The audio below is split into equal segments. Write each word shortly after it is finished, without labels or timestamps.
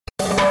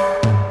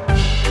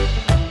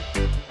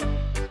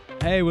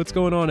Hey, what's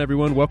going on,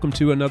 everyone? Welcome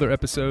to another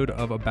episode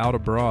of About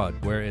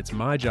Abroad, where it's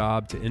my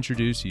job to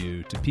introduce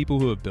you to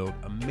people who have built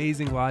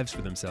amazing lives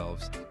for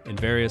themselves in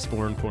various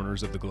foreign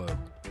corners of the globe.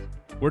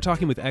 We're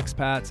talking with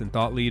expats and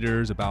thought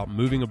leaders about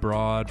moving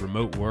abroad,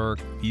 remote work,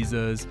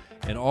 visas,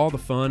 and all the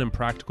fun and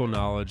practical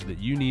knowledge that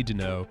you need to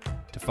know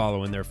to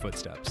follow in their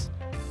footsteps.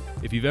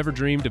 If you've ever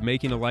dreamed of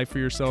making a life for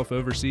yourself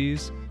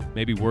overseas,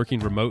 maybe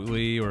working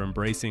remotely or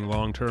embracing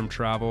long-term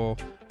travel,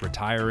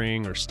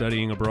 retiring or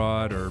studying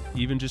abroad, or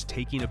even just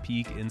taking a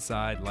peek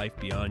inside life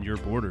beyond your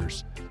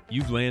borders,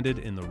 you've landed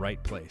in the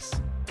right place.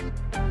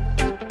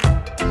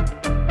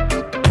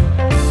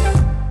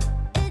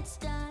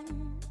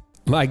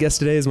 My guest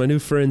today is my new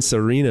friend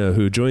Serena,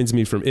 who joins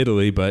me from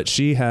Italy, but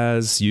she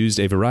has used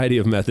a variety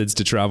of methods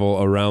to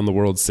travel around the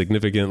world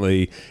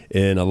significantly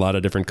in a lot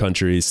of different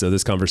countries. So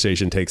this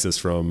conversation takes us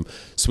from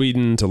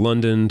Sweden to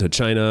London to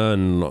China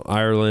and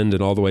Ireland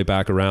and all the way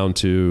back around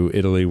to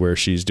Italy, where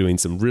she's doing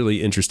some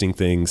really interesting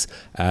things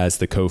as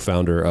the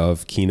co-founder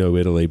of Kino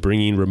Italy,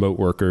 bringing remote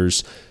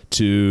workers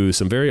to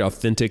some very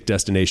authentic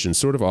destinations,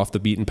 sort of off the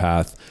beaten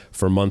path,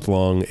 for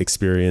month-long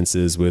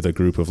experiences with a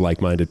group of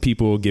like-minded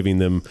people, giving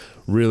them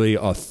really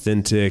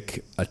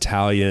authentic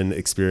Italian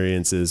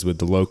experiences with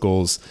the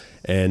locals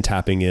and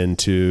tapping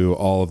into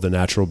all of the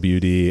natural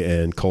beauty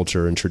and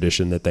culture and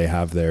tradition that they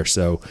have there.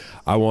 So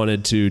I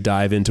wanted to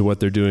dive into what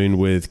they're doing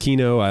with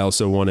Kino. I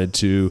also wanted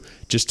to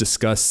just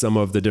discuss some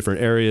of the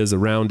different areas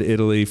around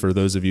Italy for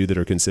those of you that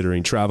are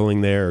considering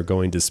traveling there or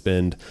going to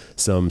spend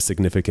some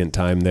significant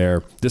time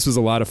there. This was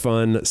a lot of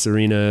fun.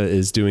 Serena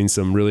is doing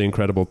some really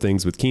incredible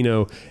things with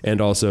Kino,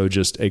 and also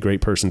just a great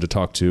person to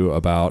talk to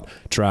about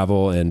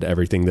travel and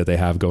everything that they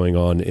have going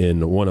on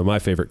in one of my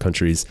favorite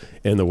countries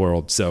in the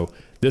world. So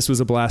this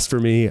was a blast for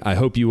me. I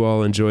hope you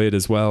all enjoy it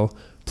as well.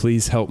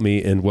 Please help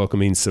me in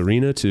welcoming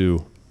Serena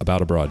to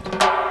About Abroad.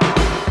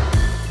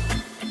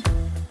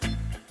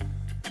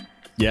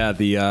 Yeah,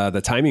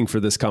 the timing for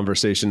this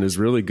conversation is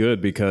really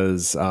good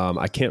because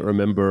I can't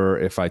remember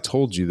if I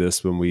told you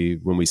this when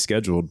we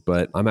scheduled,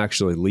 but I'm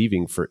actually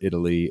leaving for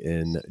Italy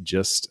in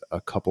just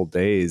a couple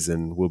days,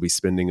 and we'll be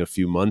spending a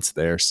few months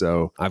there.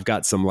 So I've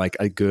got some like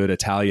a good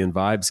Italian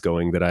vibes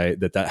going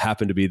that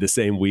happened to be the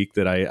same week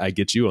that I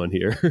get you on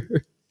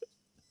here.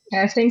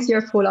 I think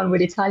you're full on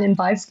with Italian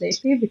vibes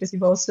lately because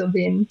you've also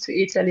been to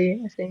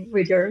Italy, I think,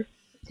 with your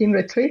team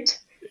retreat.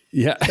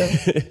 Yeah. So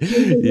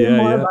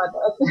more about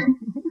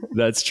that.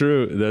 That's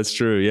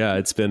true. Yeah.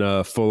 It's been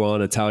a full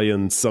on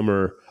Italian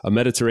summer, a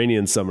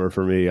Mediterranean summer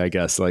for me, I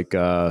guess. Like,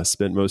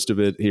 spent most of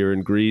it here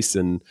in Greece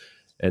and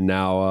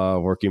now,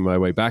 working my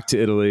way back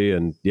to Italy.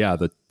 And yeah,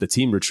 the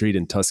team retreat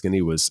in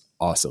Tuscany was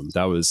awesome.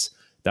 That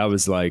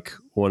was like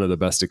one of the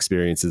best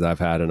experiences I've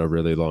had in a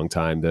really long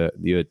time.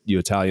 You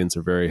Italians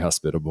are very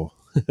hospitable.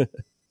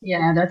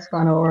 Yeah, that's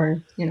one of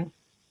our,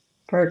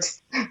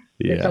 perks.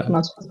 Yeah.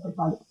 Top-notch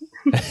hospitality.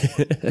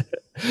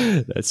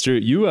 That's true.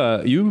 You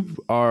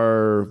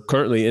are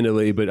currently in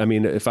Italy, but I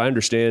mean, if I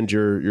understand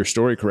your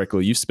story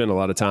correctly, you've spent a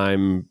lot of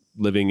time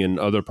living in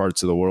other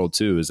parts of the world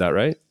too. Is that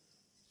right?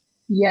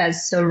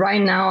 Yes. So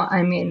right now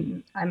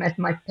I'm at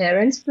my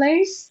parents'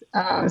 place.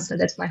 So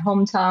that's my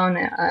hometown.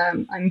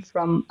 I'm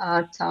from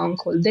a town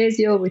called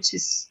Desio, which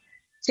is,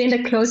 I think,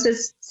 the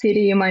closest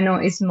city you might know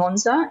is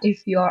Monza.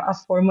 If you are a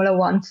Formula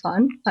One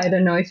fan, I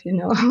don't know if you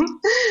know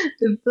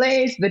the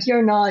place, but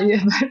you're not.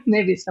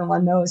 Maybe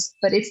someone knows.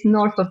 But it's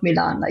north of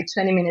Milan, like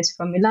 20 minutes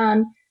from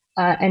Milan,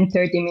 and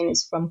 30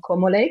 minutes from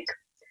Como Lake.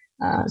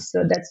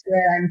 So that's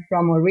where I'm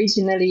from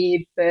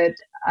originally, but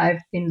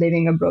I've been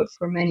living abroad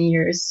for many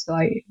years, so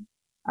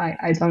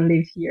I don't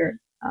live here.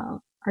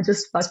 I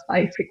just pass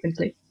by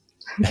frequently.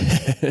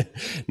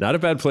 Not a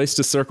bad place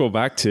to circle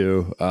back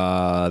to.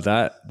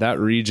 That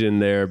region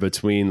there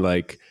between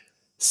like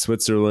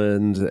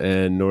Switzerland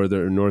and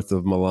north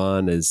of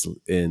Milan is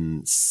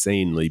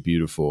insanely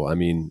beautiful. I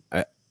mean,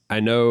 I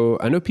know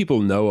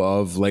people know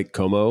of Lake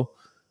Como,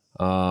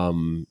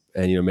 and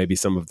maybe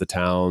some of the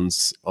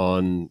towns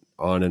on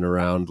and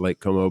around Lake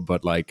Como,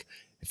 but like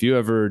if you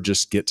ever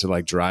just get to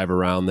like drive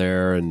around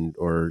there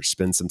or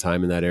spend some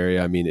time in that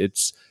area, I mean,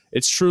 it's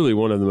truly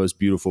one of the most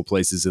beautiful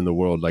places in the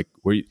world. Like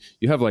where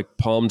you have like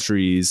palm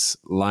trees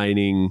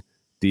lining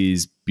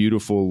these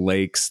beautiful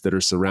lakes that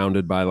are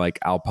surrounded by like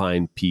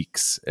alpine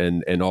peaks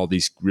and all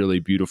these really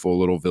beautiful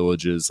little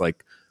villages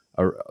like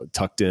are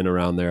tucked in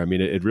around there. I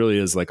mean, it really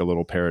is like a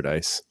little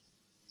paradise.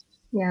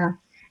 Yeah,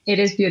 it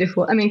is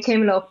beautiful. I mean,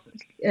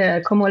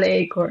 Como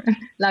Lake or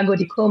Lago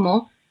di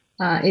Como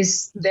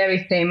is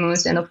very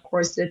famous. And of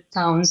course, the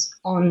towns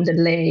on the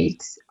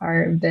lakes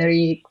are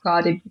very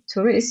crowded with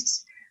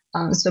tourists.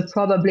 So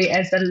probably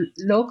as a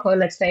local,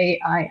 let's say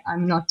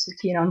I'm not too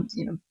keen on,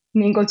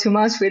 mingle too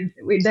much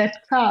with that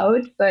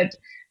crowd. But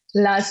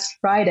last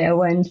Friday, I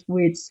went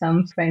with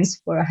some friends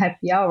for a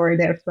happy hour.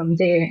 They're from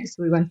there.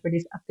 So we went for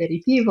this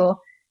aperitivo.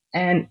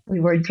 And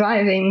we were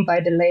driving by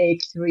the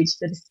lake to reach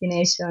the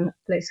destination, a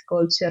place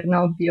called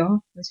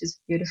Cernobbio, which is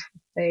a beautiful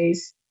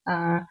place.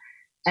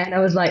 And I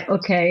was like,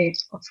 okay,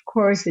 of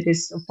course it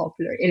is so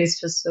popular. It is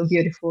just so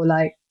beautiful.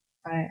 Like,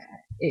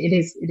 it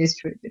is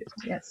truly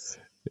beautiful. Yes.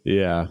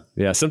 Yeah.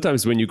 Yeah.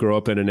 Sometimes when you grow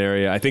up in an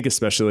area, I think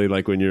especially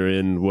like when you're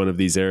in one of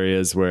these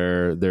areas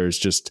where there's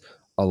just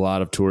a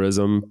lot of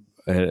tourism,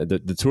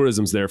 the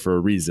tourism's there for a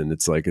reason.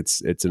 It's like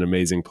it's an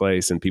amazing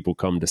place and people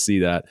come to see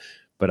that.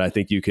 But I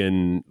think you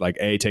can like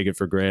take it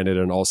for granted,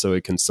 and also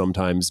it can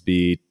sometimes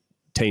be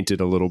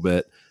tainted a little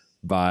bit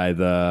by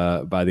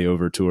the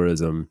over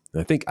tourism.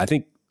 I think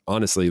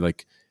honestly,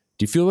 like,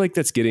 do you feel like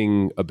that's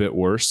getting a bit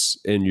worse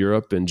in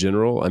Europe in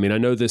general? I mean, I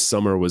know this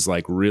summer was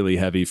like really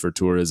heavy for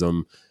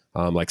tourism,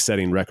 like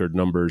setting record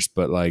numbers.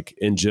 But like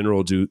in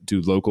general, do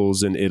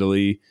locals in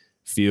Italy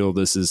feel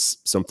this is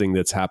something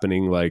that's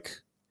happening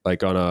like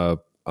on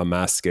a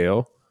mass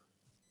scale?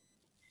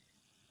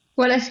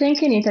 Well, I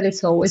think in Italy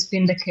it's always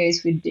been the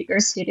case with bigger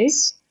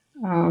cities.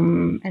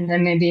 And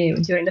then maybe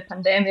during the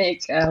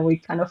pandemic, we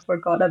kind of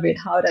forgot a bit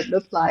how that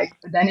looked like,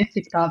 but then it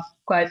picked up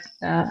quite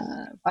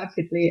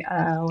rapidly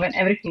when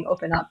everything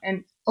opened up.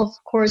 And of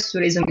course,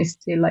 tourism is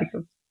still like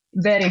a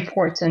very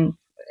important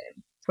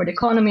for the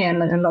economy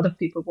and a lot of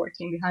people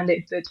working behind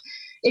it, but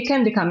it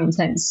can become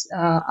intense.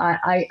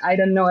 I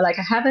don't know, like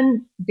I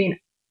haven't been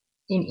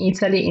in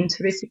Italy in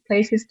touristic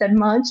places that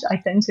much. I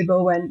tend to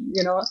go when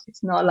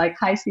it's not like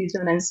high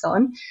season and so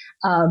on,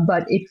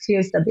 but it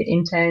feels a bit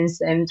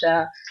intense. And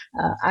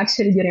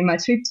actually, during my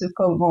trip to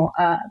Como,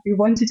 we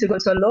wanted to go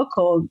to a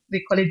local.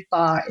 We call it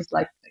bar. It's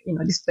like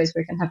this place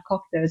where you can have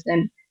cocktails,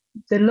 and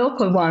the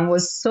local one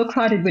was so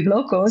crowded with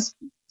locals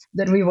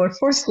that we were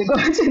forced to go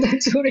to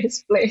the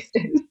tourist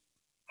places.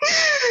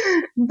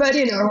 But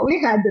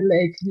we had the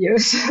lake view,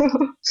 so,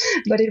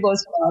 but it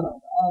was fun.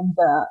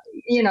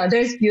 And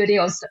there's beauty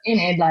also in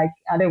it. Like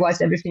otherwise,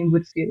 everything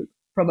would feel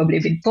probably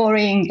a bit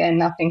boring and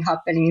nothing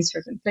happening in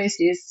certain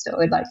places. So,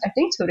 like I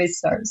think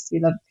tourists are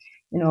still a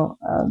you know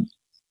um,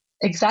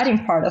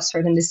 exciting part of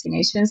certain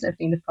destinations. I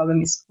think the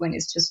problem is when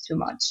it's just too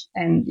much.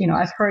 And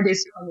I've heard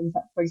this,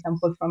 for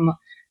example, from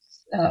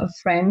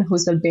friend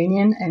who's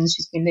Albanian, and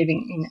she's been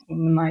living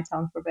in my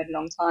town for a very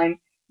long time.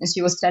 And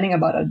she was telling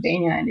about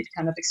Albania, and it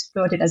kind of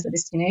exploded as a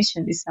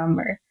destination this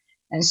summer.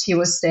 And she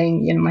was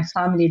saying, my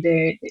family,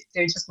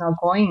 they're just not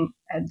going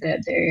at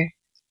their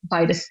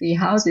by the sea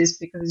houses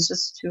because it's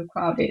just too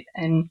crowded,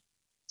 and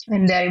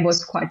there it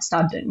was quite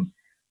sudden.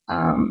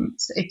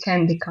 So it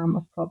can become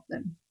a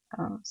problem.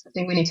 So I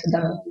think we need to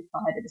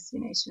diversify the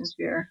destinations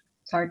we're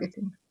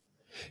targeting.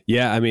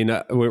 Yeah, I mean,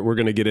 we're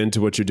going to get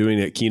into what you're doing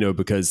at Kino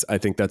because I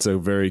think that's a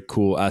very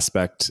cool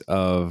aspect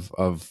of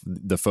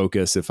the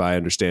focus, if I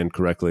understand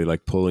correctly,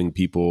 like pulling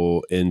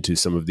people into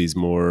some of these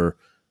more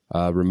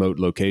remote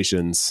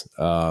locations,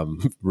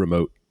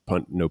 remote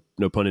pun,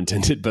 no pun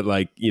intended, but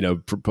like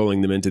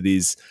pulling them into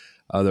these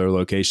other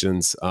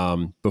locations.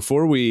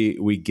 Before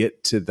we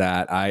get to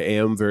that, I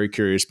am very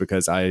curious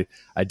because I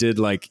did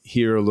like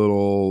hear a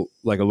little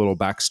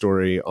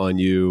backstory on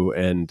you,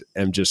 and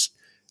am just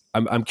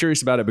I'm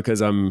curious about it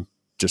because I'm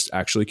just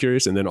actually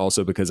curious, and then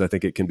also because I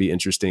think it can be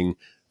interesting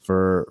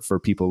for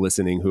people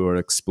listening who are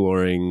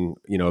exploring,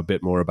 a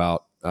bit more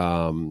about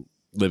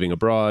living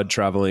abroad,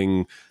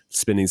 traveling,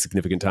 spending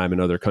significant time in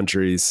other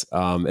countries.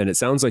 And it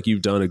sounds like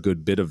you've done a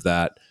good bit of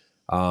that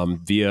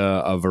via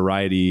a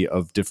variety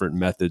of different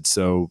methods.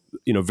 So,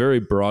 very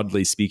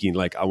broadly speaking,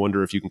 like I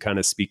wonder if you can kind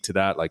of speak to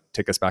that, like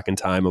take us back in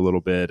time a little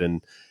bit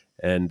and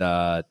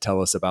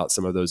tell us about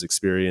some of those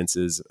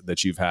experiences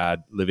that you've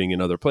had living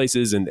in other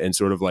places, and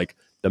sort of like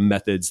the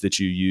methods that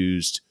you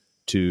used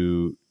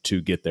to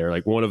get there.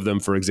 Like one of them,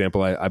 for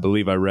example, I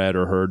believe I read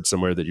or heard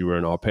somewhere that you were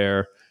an au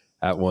pair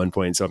at one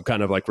point. So I'm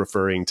kind of like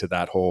referring to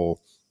that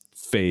whole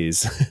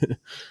phase.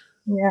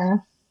 Yeah.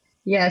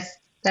 Yes,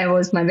 that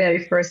was my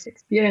very first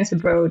experience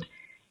abroad.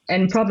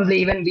 And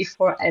probably even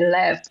before I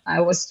left,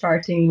 I was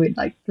starting with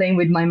like playing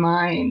with my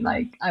mind.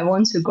 Like, I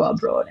want to go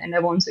abroad and I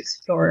want to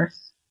explore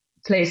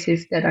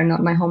places that are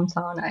not my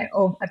hometown.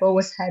 I've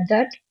always had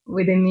that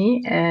within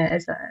me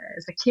as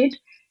a kid.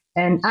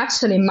 And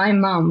actually, my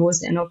mom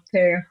was an au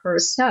pair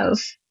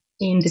herself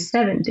in the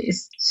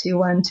 70s. She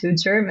went to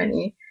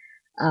Germany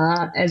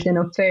as an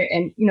au pair.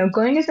 And,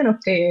 going as an au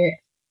pair,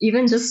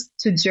 even just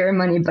to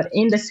Germany, but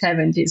in the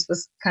 70s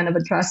was kind of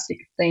a drastic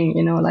thing,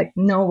 like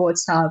no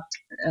WhatsApp.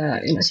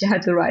 She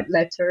had to write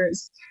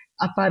letters.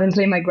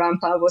 Apparently, my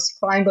grandpa was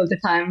crying all the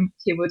time.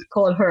 He would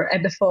call her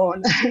at the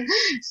phone.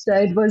 So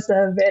it was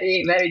a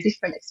very, very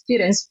different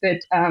experience. But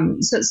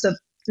so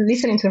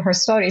listening to her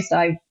stories,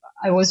 I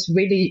was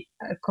really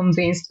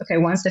convinced, okay,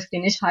 once I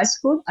finish high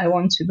school, I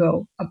want to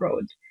go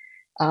abroad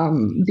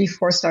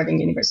before starting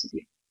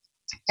university.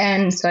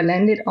 And so I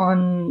landed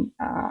on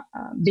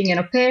being an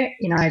au pair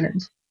in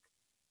Ireland.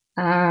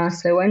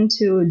 So I went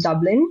to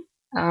Dublin.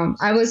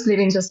 I was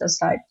living just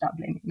outside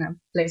Dublin in a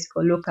place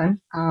called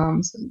Lucan.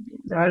 So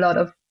there are a lot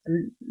of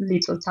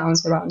little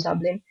towns around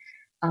Dublin,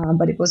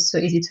 but it was so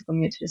easy to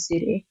commute to the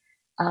city.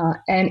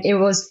 And it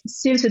was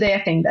still today,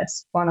 I think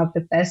that's one of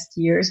the best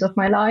years of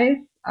my life.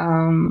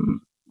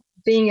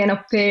 Being an au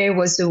pair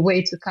was a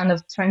way to kind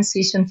of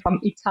transition from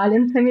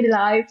Italian family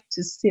life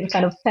to still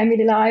kind of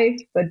family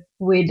life, but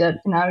with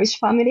an Irish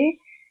family,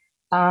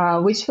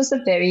 which was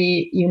a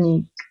very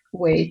unique.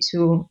 way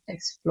to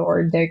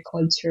explore their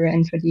culture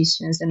and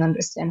traditions and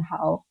understand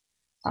how,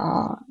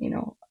 you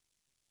know,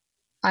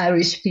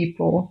 Irish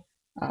people,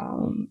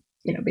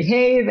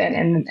 behave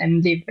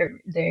and live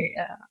their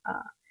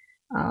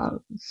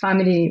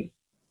family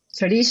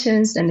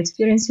traditions and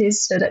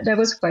experiences. So that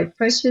was quite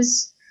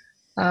precious.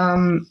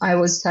 I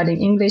was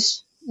studying English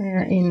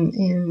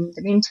in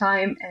the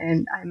meantime,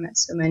 and I met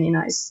so many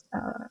nice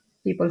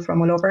people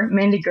from all over,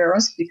 mainly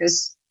girls,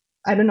 because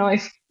I don't know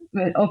if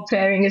au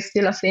pairing is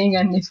still a thing,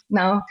 and if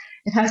now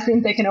it has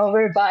been taken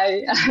over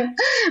by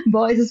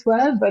boys as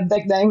well. But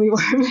back then we were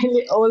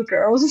mainly all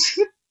girls.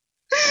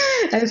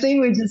 I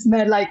think we just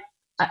met like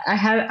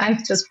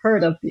I've just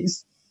heard of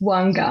this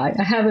one guy.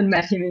 I haven't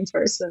met him in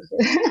person.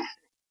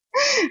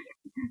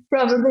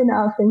 Probably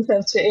now things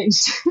have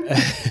changed.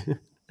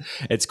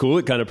 It's cool.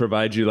 It kind of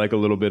provides you like a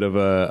little bit of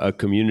a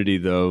community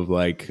though.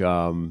 Like,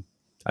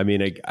 I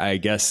mean, I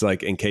guess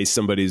like in case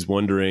somebody's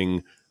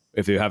wondering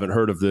if you haven't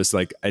heard of this,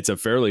 like it's a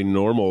fairly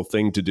normal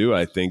thing to do,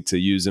 I think, to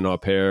use an au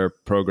pair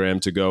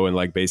program to go and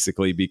like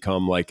basically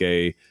become like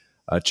a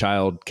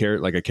child care,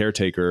 like a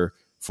caretaker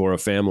for a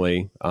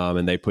family.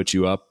 And they put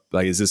you up,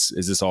 like, is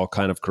this all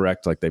kind of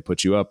correct? Like they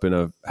put you up in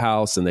a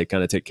house and they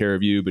kind of take care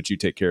of you, but you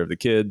take care of the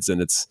kids,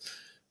 and it's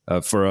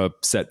for a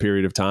set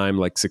period of time,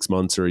 like 6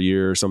 months or a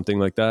year or something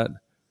like that.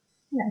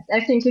 Yes,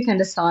 I think you can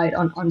decide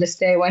on the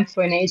stay. I went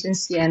for an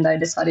agency and I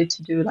decided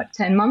to do like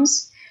 10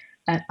 months.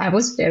 And I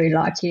was very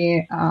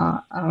lucky.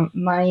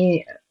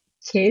 My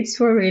kids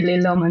were really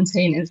low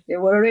maintenance. They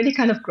were already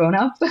kind of grown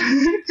up.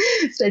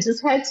 So I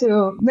just had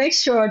to make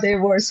sure they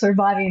were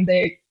surviving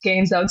their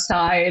games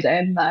outside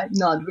and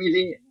not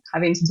really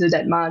having to do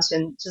that much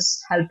and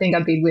just helping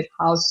a bit with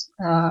house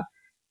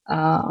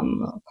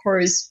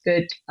course.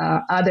 But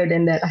other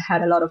than that, I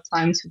had a lot of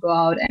time to go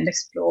out and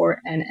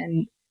explore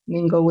and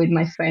mingle with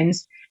my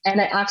friends. And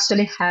I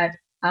actually had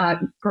a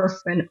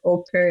girlfriend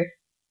au pair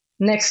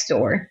next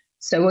door.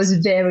 So I was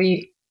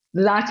very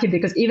lucky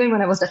because even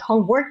when I was at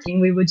home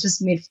working, we would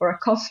just meet for a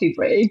coffee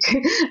break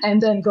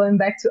and then going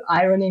back to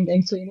ironing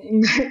and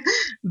cleaning.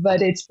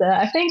 But it's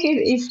I think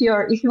if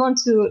you want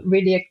to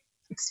really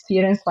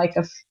experience like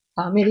a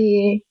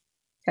family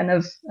kind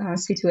of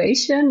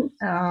situation,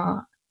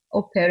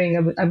 au pairing,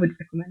 I would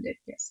recommend it.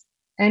 Yes,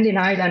 and in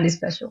Ireland is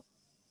special.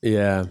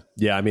 Yeah.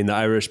 Yeah. I mean, the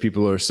Irish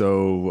people are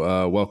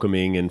so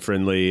welcoming and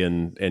friendly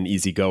and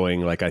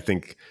easygoing. Like, I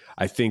think,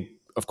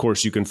 of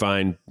course, you can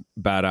find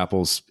bad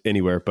apples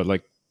anywhere, but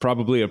like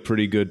probably a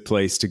pretty good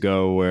place to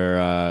go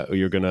where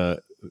you're going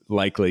to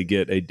likely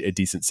get a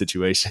decent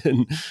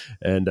situation.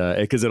 And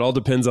because it all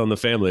depends on the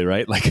family,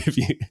 right? Like, if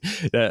you,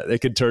 it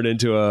could turn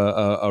into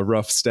a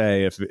rough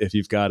stay if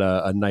you've got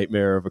a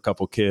nightmare of a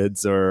couple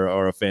kids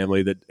or a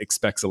family that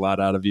expects a lot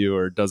out of you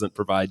or doesn't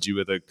provide you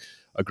with a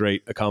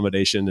great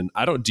accommodation.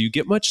 And do you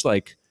get much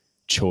like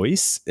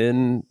choice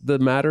in the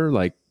matter?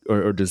 Like,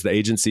 or does the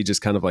agency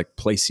just kind of like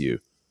place you?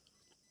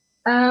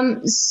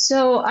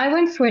 So I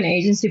went for an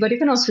agency, but you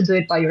can also do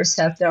it by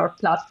yourself. There are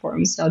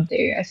platforms out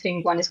there. I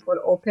think one is called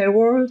Au Pair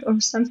World or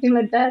something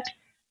like that.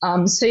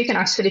 So you can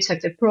actually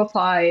check the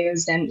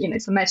profiles, and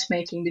it's a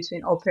matchmaking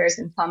between au pairs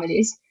and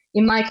families.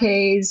 In my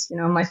case,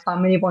 my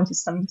family wanted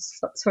some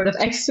sort of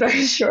extra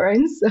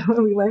insurance,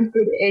 so we went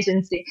through the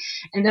agency.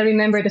 And I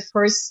remember the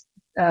first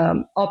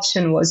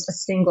option was a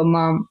single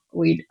mom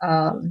with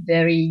a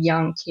very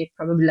young kid,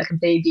 probably like a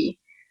baby.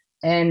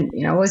 And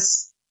I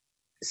was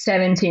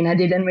 17. I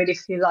didn't really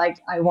feel like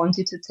I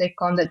wanted to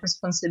take on that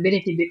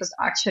responsibility because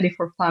actually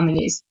for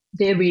families,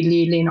 they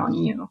really lean on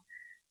you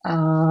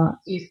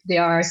if they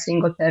are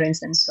single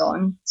parents and so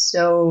on.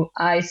 So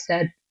I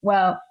said,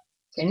 well,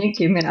 can you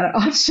give me another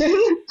option?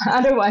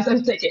 Otherwise,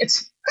 I'll take it.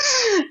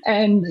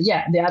 And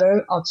yeah, the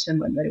other option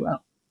went very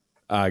well.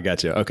 I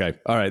gotcha. Okay.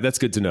 All right. That's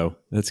good to know.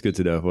 That's good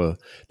to know. Well,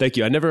 thank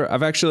you.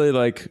 I've actually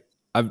like,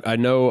 I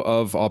know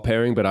of au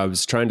pairing, but I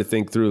was trying to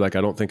think through, like,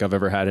 I don't think I've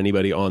ever had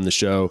anybody on the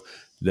show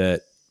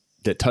that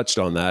touched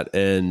on that.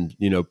 And,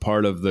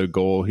 part of the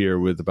goal here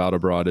with About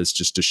Abroad is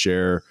just to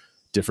share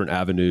different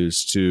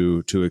avenues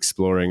to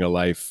exploring a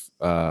life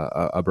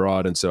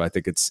abroad. And so I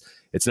think it's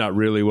not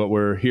really what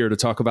we're here to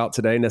talk about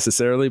today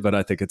necessarily, but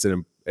I think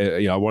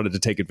I wanted to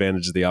take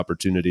advantage of the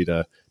opportunity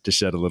to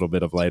shed a little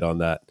bit of light on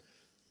that.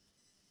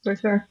 For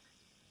sure.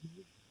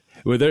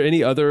 Were there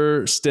any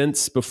other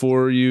stints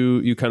before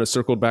you kind of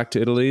circled back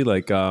to Italy,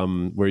 like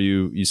where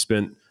you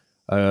spent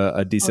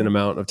a decent Oh.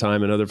 amount of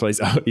time in other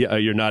places? Oh, yeah,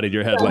 you're nodding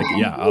your head like,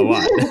 yeah, a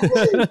lot.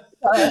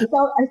 I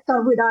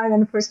start with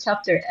Ireland first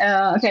chapter.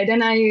 Okay,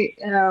 then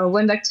I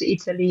went back to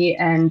Italy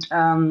and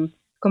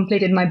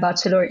completed my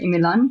bachelor in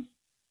Milan.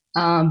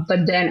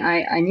 But then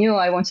I knew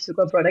I wanted to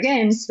go abroad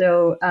again,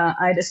 so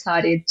I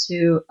decided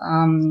to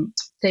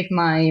take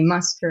my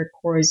master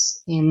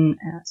course in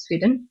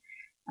Sweden.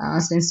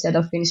 So instead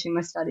of finishing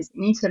my studies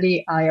in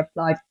Italy, I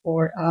applied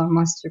for a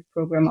master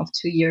program of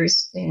 2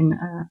 years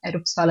at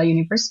Uppsala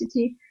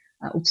University.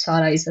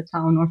 Uppsala is a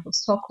town north of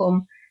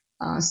Stockholm.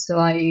 So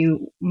I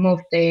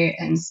moved there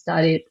and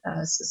studied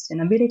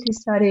sustainability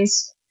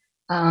studies.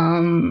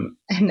 And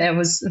that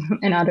was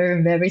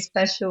another very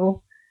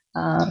special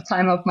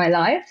time of my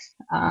life.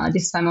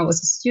 This time I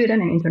was a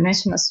student, an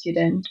international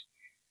student,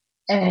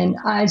 and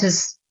I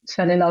just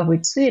fell in love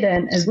with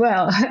Sweden as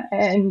well.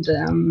 And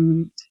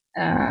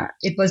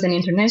it was an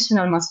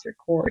international master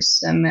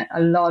course. I met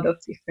a lot of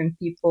different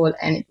people,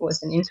 and it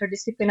was an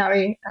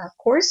interdisciplinary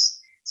course.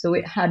 So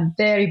it had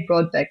very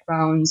broad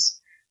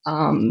backgrounds,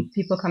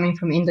 people coming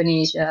from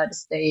Indonesia, the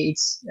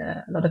States,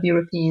 a lot of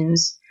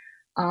Europeans.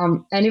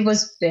 And it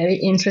was very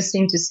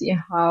interesting to see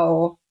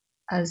how,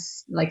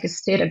 as like a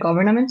state, a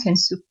government can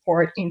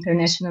support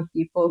international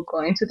people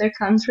going to their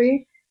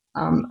country.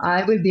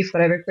 I will be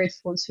forever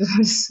grateful to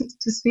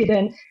to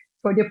Sweden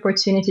for the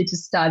opportunity to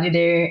study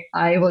there.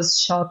 I was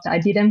shocked. I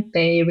didn't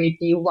pay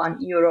really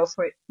 €1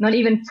 for it, not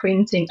even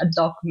printing a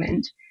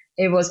document.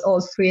 It was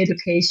all free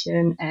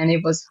education, and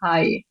it was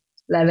high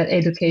level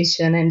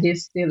education. And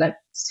this still, like,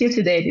 still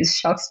today, this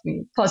shocks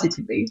me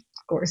positively,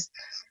 of course.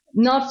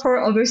 Not for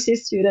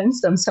overseas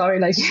students. I'm sorry,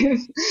 like if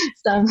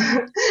some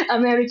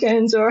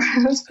Americans or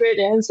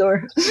Australians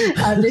or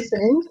are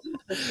listening,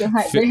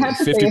 they have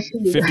to pay a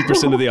fee.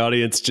 50% of the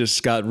audience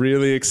just got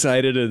really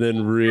excited and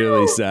then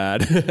really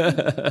sad.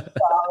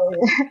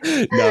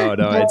 No,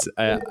 But,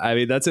 I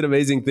mean, that's an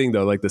amazing thing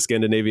though. Like the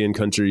Scandinavian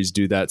countries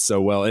do that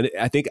so well. And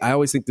I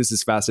always think this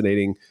is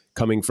fascinating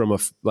coming from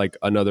like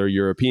another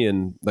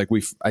European,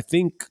 I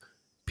think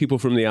people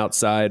from the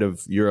outside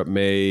of Europe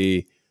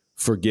may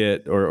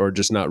forget or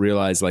just not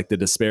realize like the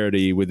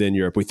disparity within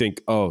Europe. We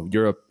think, oh,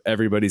 Europe,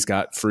 everybody's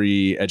got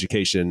free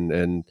education,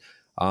 and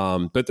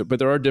but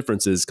there are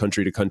differences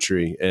country to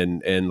country,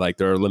 and like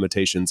there are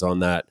limitations on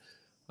that.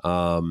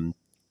 And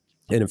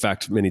in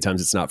fact, many times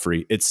it's not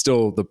free. It's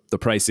still the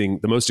pricing,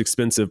 the most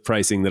expensive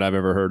pricing that I've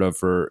ever heard of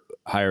for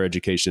higher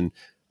education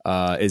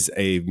is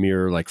a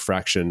mere like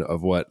fraction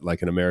of what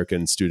like an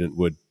American student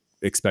would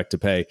expect to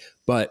pay.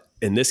 But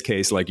in this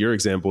case, like your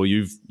example,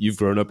 you've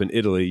grown up in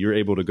Italy, you're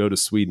able to go to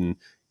Sweden,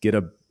 get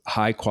a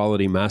high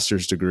quality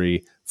master's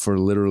degree for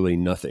literally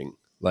nothing.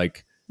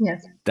 Like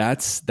yes,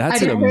 that's I an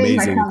did pay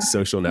amazing myself.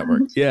 social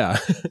network. Yeah.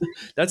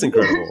 That's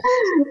incredible.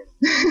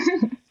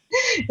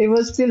 It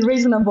was still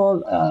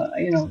reasonable,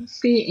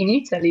 fee in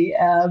Italy,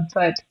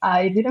 but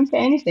I didn't pay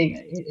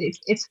anything.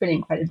 It's really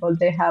incredible.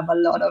 They have a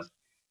lot of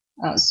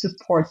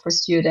support for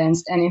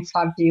students, and in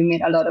fact, you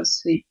meet a lot of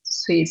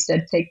Swedes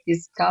that take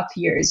these gap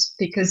years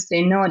because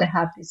they know they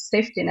have this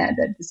safety net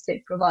that the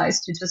state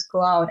provides to just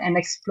go out and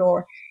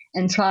explore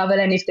and travel.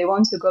 And if they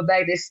want to go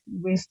back, they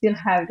will still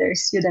have their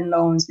student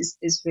loans.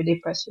 Is really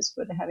precious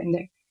what they have in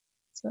there.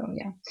 So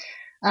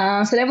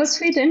yeah. So that was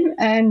Sweden,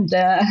 and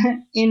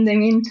in the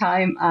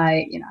meantime,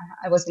 I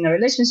was in a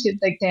relationship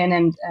back then,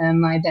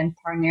 and my then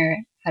partner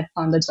had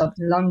found a job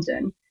in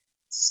London.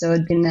 So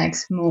the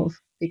next move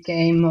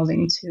became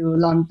moving to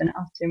London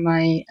after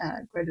my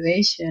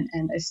graduation,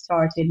 and I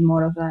started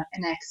more of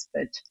an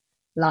expat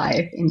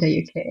life in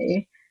the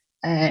UK,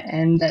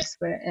 and that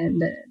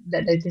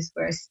is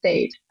where I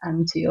stayed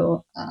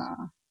until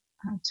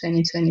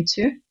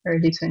 2022,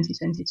 early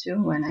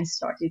 2022, when I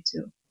started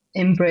to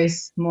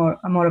embrace more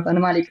of a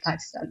nomadic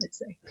lifestyle, let's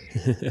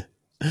say.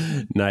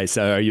 Nice.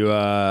 Are you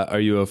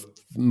a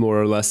more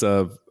or less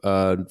a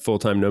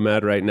full-time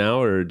nomad right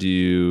now, or do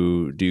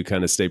you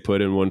kind of stay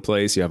put in one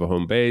place? You have a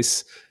home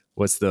base.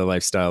 What's the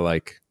lifestyle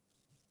like?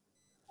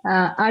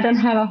 I don't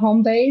have a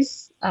home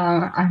base.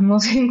 I'm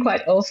moving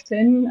quite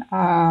often.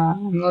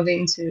 I'm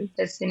moving to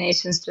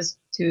destinations just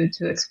to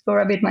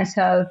explore a bit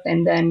myself,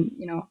 and then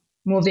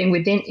moving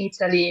within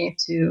Italy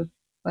to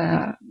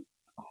uh,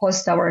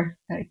 host our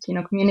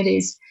Kino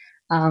communities.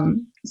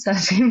 So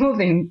I've been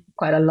moving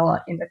quite a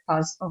lot in the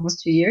past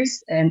almost 2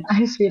 years, and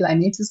I feel I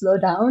need to slow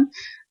down.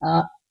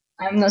 Uh,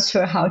 I'm not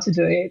sure how to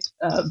do it,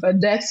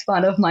 but that's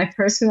one of my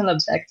personal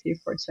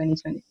objectives for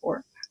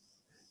 2024.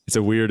 It's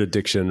a weird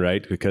addiction,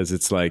 right? Because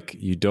it's like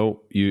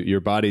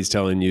your body's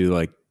telling you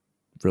like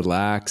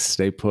relax,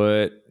 stay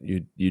put.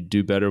 You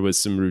do better with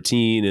some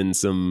routine and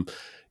some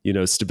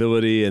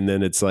stability, and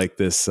then it's like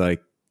this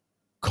like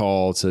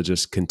call to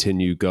just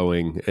continue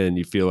going, and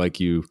you feel like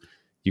you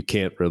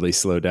can't really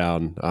slow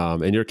down.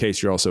 In your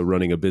case, you're also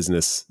running a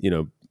business,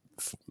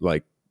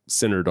 like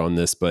centered on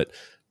this, but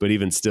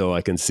even still,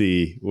 I can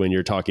see when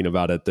you're talking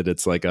about it that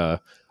it's like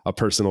a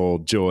personal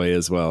joy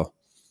as well.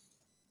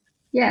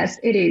 Yes,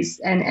 it is,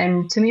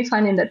 and to me,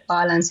 finding that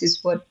balance is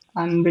what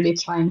I'm really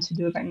trying to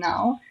do right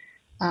now.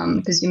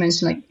 Because you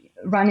mentioned like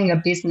running a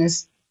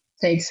business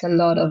takes a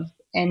lot of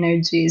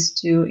energies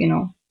to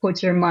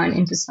put your mind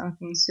into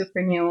something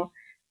super new.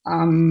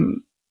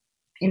 Um,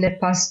 in the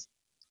past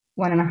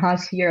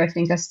 1.5 year, I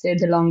think I stayed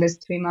the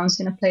longest 3 months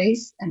in a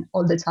place, and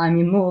all the time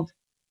you move,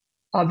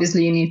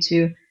 obviously you need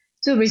to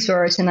do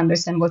research and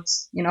understand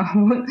what's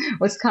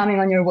what's coming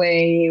on your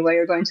way, where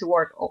you're going to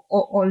work,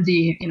 all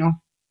the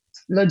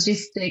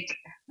logistic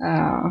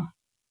uh,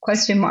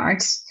 question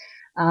marks.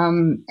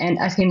 And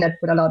I think that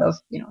put a lot of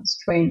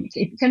strain.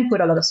 It can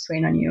put a lot of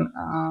strain on you.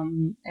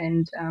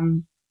 And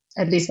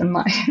at least on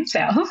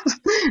myself.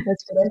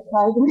 That's what I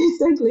tried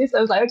recently. So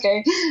I was like,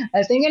 okay,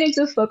 I think I need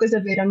to focus a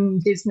bit on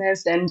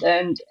business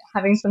and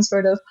having some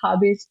sort of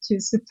habits to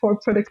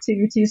support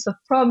productivity. So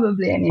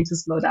probably I need to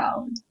slow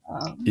down.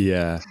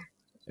 Yeah.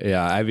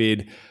 Yeah, I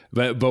mean,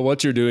 but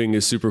what you're doing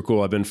is super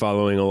cool. I've been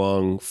following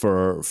along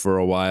for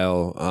a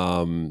while,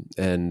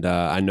 and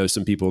I know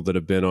some people that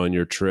have been on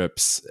your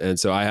trips, and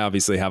so I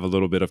obviously have a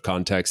little bit of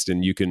context.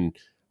 And you can,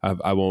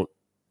 I won't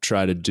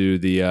try to do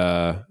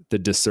the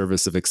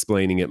disservice of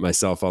explaining it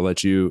myself. I'll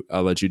let you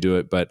do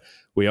it. But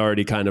we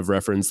already kind of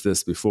referenced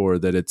this before,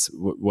 that it's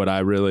what I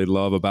really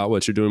love about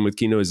what you're doing with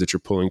Kino is that you're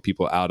pulling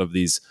people out of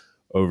these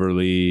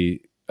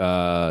overly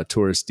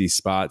touristy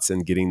spots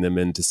and getting them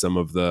into some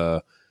of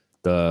the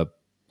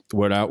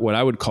what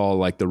I would call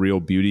like the real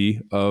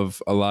beauty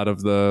of a lot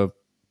of the,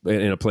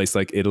 in a place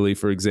like Italy,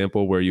 for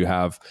example, where you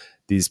have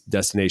these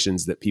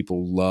destinations that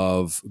people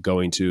love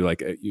going to.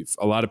 Like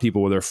a lot of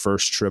people with their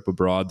first trip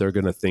abroad, they're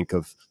going to think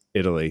of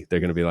Italy. They're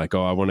going to be like,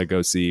 oh, I want to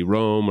go see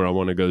Rome, or I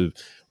want to go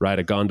ride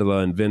a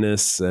gondola in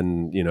Venice,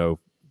 and, you know,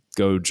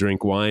 go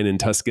drink wine in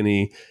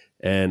Tuscany.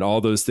 And all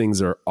those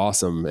things are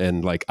awesome.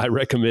 And like, I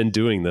recommend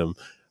doing them.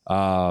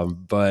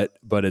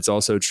 But it's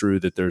also true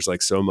that there's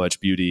like so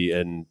much beauty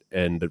and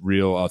the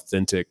real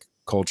authentic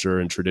culture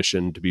and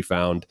tradition to be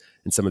found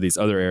in some of these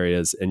other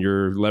areas, and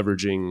you're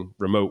leveraging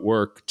remote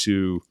work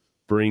to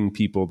bring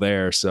people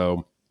there.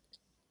 So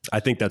I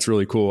think that's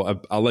really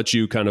cool. I'll let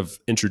you kind of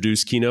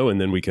introduce Kino,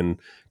 and then we can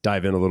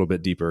dive in a little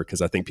bit deeper,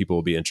 because I think people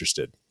will be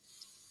interested.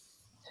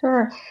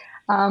 Sure.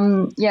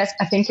 Yes,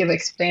 I think you've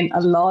explained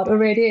a lot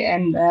already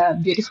and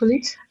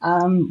beautifully.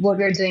 What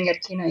we're doing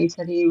at Kino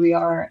Italy, we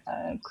are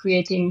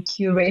creating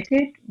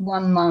curated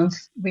 1 month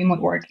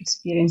remote work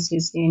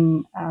experiences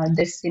in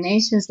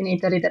destinations in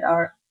Italy that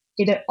are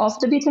either off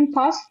the beaten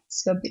path,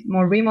 so a bit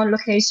more remote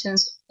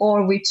locations,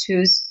 or we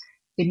choose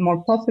a bit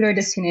more popular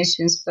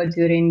destinations, but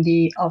during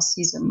the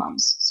off-season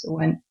months. So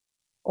when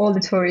all the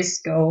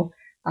tourists go,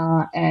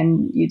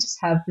 and you just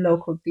have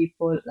local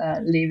people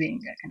living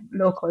a kind of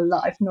local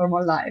life,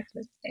 normal life,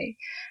 let's say.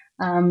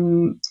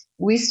 Um,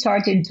 we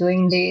started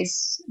doing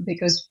this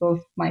because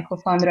both my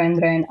co-founder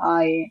Andrea and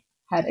I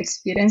had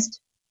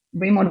experienced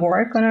remote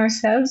work on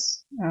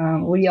ourselves.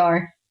 We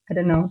are, I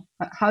don't know,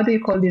 how do you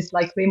call this?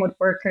 Like remote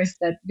workers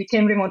that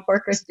became remote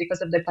workers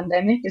because of the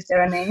pandemic. Is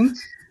there a name?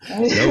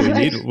 No, we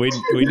Like, need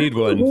we need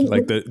one,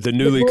 like the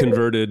newly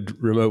converted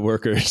remote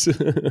workers.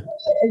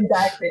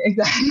 exactly.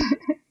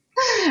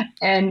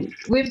 And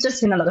we've just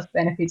seen a lot of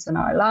benefits on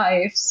our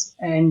lives.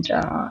 And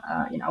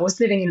I was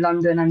living in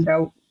London, and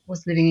I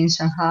was living in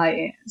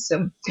Shanghai,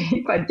 so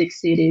quite big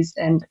cities.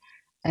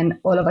 And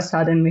all of a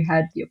sudden, we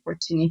had the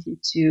opportunity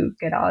to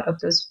get out of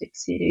those big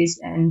cities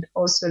and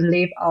also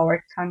live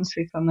our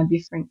country from a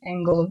different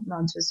angle,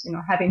 not just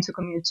having to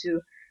commute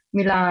to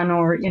Milan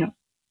or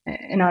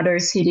another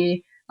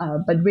city,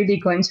 but really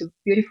going to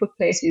beautiful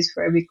places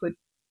where we could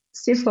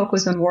still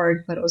focus on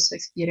work, but also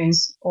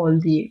experience all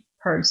the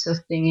perks of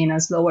being in a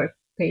slower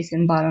pace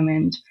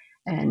environment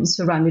and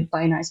surrounded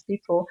by nice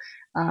people.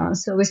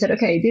 So we said,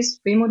 okay, this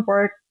remote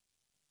work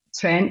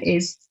trend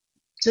is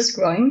just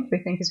growing. We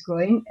think it's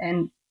growing,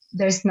 and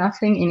there's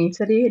nothing in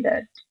Italy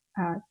that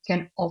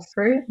can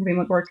offer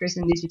remote workers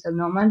and digital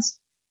nomads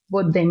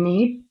what they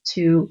need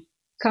to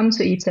come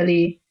to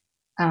Italy,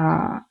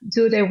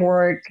 do their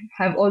work,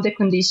 have all the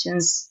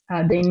conditions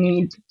they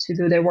need to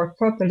do their work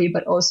properly,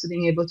 but also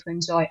being able to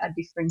enjoy a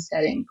different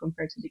setting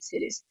compared to big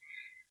cities.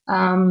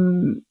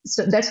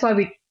 So that's why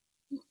we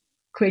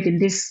created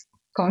this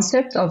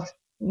concept of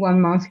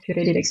 1 month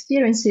curated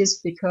experiences,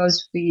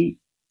 because we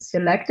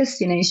select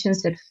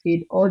destinations that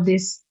fit all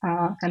these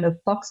kind of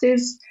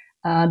boxes,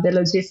 the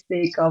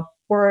logistic of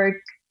work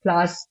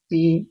plus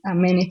the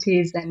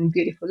amenities and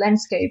beautiful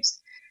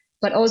landscapes.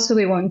 But also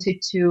we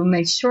wanted to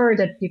make sure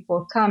that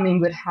people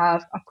coming would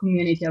have a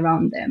community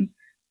around them,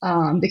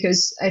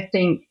 because I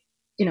think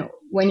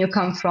when you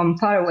come from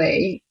far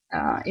away,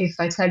 if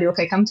I tell you,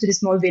 okay, come to this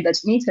small village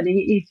in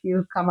Italy, if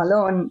you come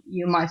alone,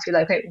 you might feel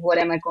like, okay, what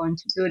am I going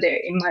to do there?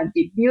 It might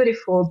be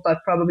beautiful, but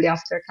probably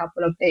after a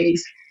couple of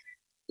days,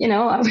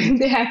 I will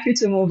be happy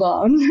to move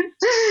on.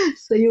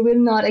 So you will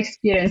not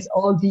experience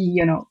all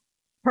the,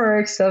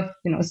 perks of,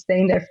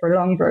 staying there for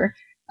longer.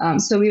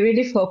 So we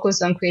really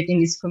focus on creating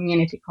this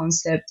community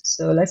concept.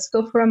 So let's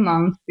go for a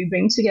month. We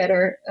bring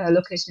together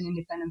location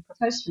independent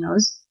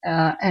professionals,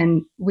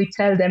 and we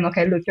tell them,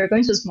 okay, look, you're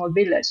going to a small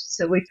village.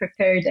 So we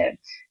prepare them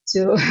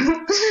to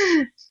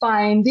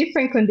find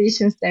different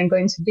conditions than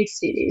going to big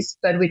cities.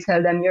 But we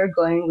tell them you're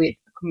going with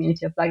a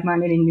community of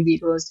like-minded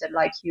individuals that,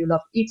 like you,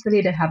 love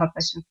Italy, they have a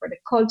passion for the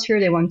culture,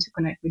 they want to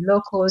connect with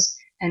locals,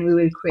 and we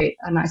will create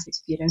a nice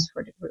experience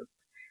for the group.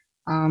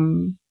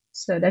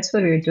 So that's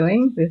what we're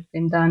doing. We've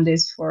been done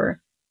this for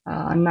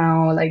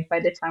now, like by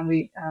the time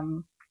we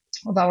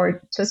of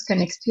our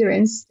Tuscan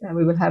experience,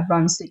 we will have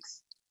run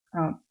 6,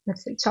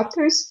 let's say,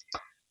 chapters.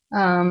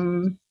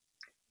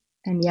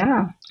 And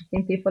yeah, I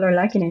think people are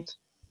liking it.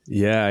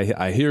 Yeah,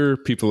 I hear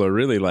people are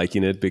really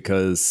liking it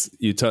because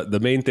the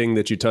main thing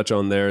that you touch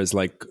on there is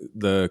like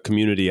the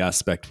community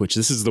aspect, which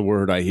this is the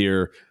word I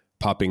hear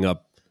popping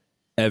up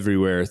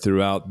everywhere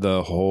throughout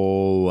the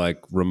whole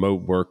like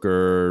remote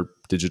worker,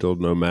 digital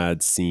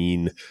nomad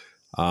scene.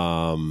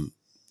 Um,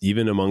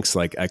 Even amongst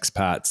like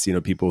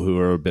expats, people who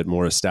are a bit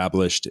more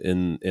established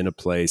in a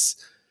place,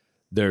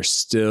 they're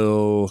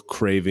still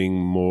craving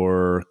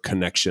more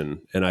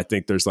connection. And I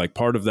think there's like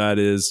part of that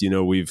is,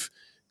 we've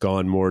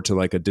gone more to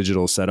like a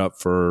digital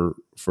setup for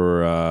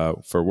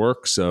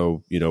work.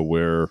 So,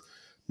 we're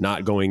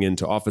not going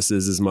into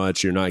offices as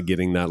much. You're not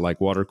getting that like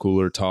water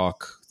cooler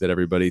talk that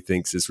everybody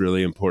thinks is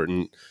really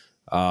important.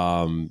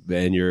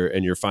 And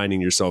you're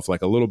finding yourself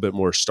like a little bit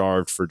more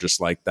starved for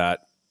just like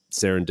that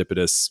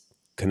serendipitous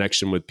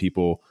connection with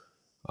people.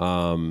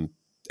 And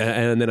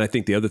then I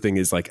think the other thing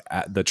is like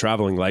the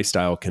traveling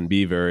lifestyle can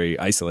be very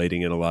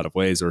isolating in a lot of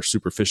ways, or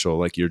superficial.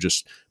 Like you're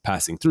just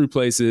passing through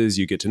places,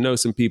 you get to know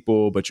some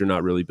people, but you're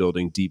not really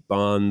building deep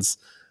bonds.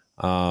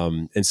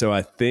 And so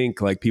I think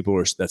like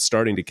that's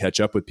starting to catch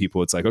up with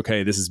people. It's like,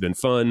 okay, this has been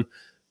fun,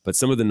 but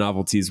some of the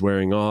novelty is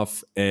wearing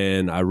off,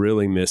 and I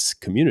really miss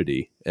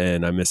community,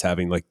 and I miss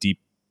having like deep,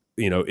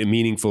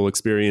 meaningful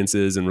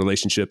experiences and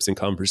relationships and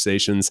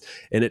conversations.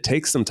 And it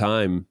takes some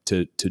time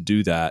to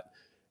do that.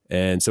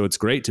 And so it's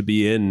great to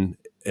be in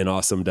an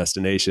awesome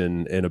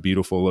destination in a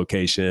beautiful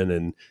location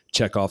and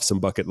check off some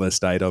bucket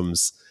list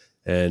items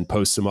and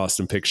post some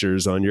awesome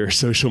pictures on your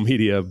social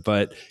media.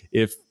 But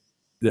if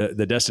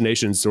the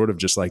destination is sort of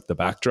just like the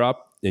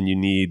backdrop, and you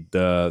need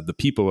the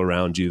people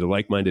around you, the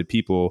like-minded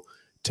people,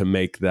 to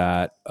make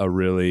that a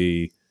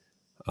really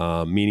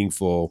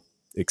meaningful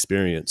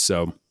experience.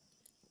 So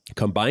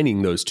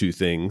combining those two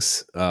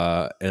things,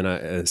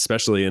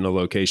 especially in a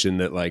location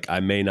that like I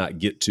may not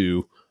get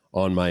to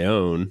on my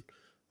own,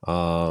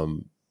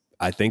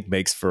 I think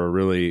makes for a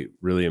really,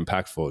 really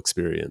impactful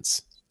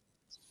experience.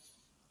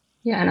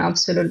 Yeah, no,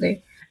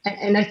 absolutely.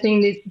 And I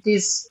think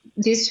this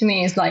to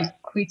me is like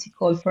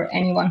critical for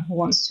anyone who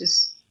wants to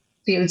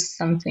build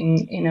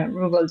something in a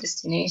rural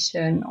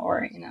destination,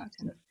 or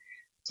kind of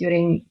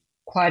during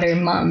quieter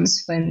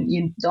months when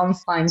you don't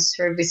find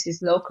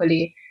services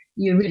locally.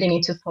 You really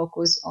need to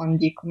focus on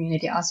the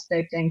community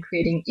aspect and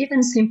creating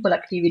even simple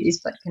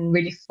activities, but can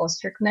really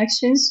foster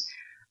connections.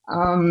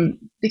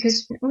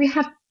 Because we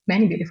have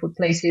many beautiful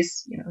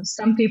places.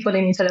 Some people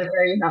in Italy are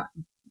very,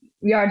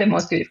 we are the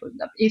most beautiful.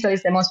 Italy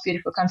is the most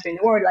beautiful country in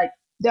the world. Like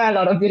there are a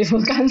lot of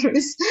beautiful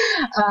countries.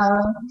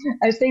 Uh,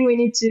 I think we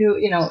need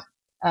to,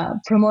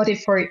 promote it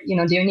for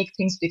the unique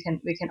things we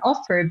can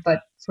offer.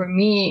 But for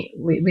me,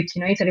 with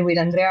Italy, with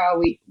Andrea,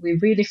 we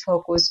really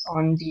focus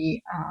on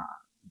the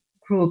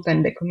group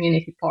and the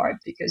community part,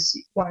 because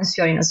once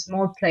you're in a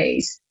small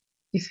place,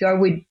 if you are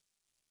with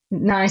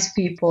nice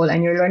people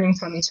and you're learning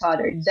from each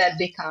other, that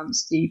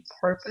becomes the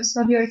purpose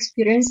of your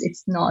experience.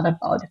 It's not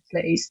about the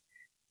place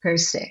per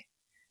se.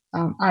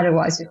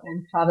 Otherwise, you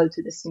can travel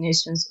to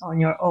destinations on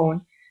your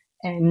own.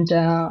 And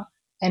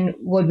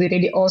what we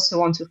really also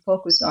want to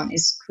focus on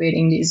is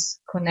creating these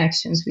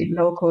connections with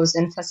locals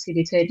and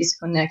facilitate these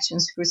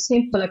connections through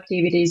simple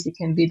activities. It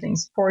can be doing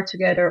sport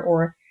together,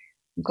 or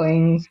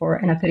going for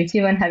an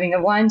aperitivo and having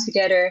a wine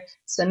together.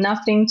 So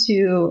nothing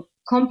too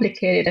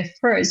complicated at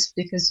first,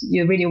 because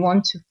you really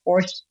want to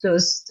forge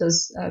those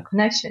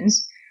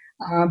connections.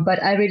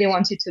 But I really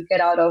want you to get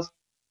out of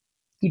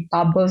the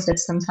bubbles that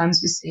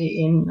sometimes you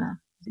see in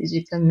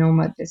digital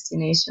nomad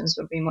destinations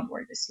or remote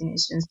work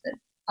destinations. That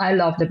I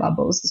love the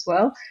bubbles as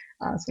well.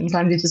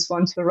 Sometimes you just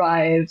want to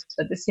arrive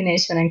to a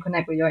destination and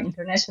connect with your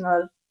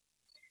international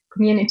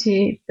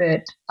community,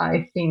 but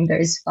I think there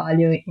is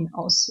value in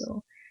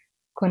also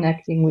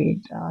connecting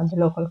with the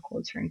local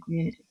culture and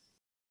community.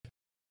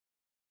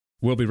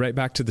 We'll be right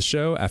back to the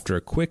show after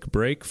a quick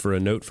break for a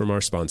note from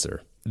our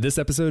sponsor. This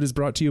episode is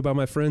brought to you by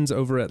my friends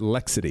over at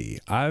Lexity.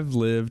 I've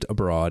lived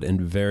abroad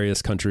in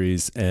various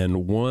countries,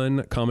 and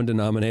one common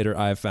denominator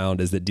I've found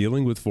is that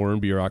dealing with foreign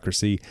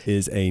bureaucracy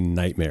is a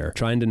nightmare.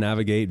 Trying to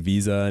navigate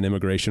visa and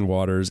immigration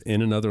waters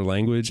in another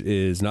language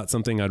is not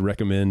something I'd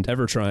recommend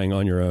ever trying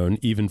on your own,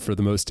 even for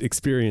the most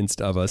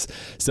experienced of us.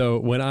 So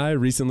when I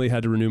recently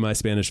had to renew my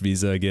Spanish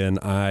visa again,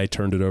 I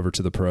turned it over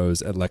to the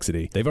pros at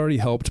Lexity. They've already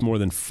helped more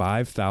than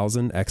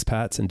 5,000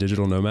 expats and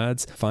digital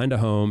nomads find a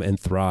home and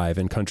thrive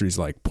in countries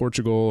like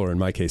Portugal, or in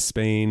my case,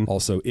 Spain,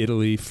 also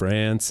Italy,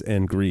 France,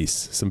 and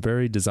Greece. Some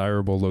very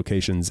desirable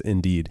locations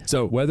indeed.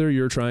 So whether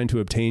you're trying to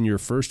obtain your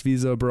first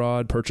visa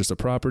abroad, purchase a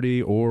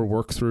property, or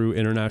work through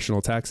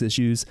international tax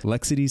issues,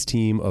 Lexity's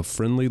team of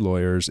friendly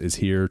lawyers is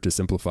here to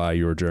simplify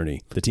your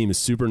journey. The team is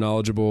super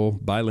knowledgeable,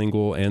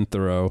 bilingual, and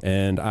thorough,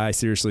 and I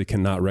seriously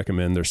cannot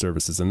recommend their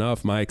services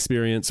enough. My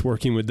experience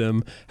working with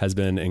them has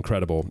been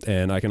incredible,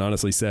 and I can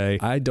honestly say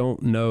I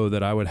don't know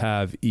that I would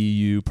have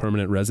EU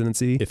permanent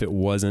residency if it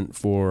wasn't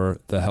for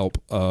the help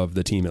of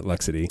the team at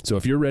Lexity. So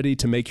if you're ready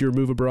to make your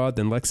move abroad,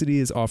 then Lexity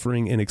is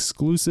offering an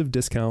exclusive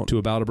discount to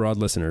About Abroad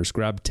listeners.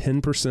 Grab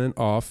 10%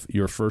 off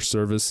your first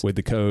service with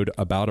the code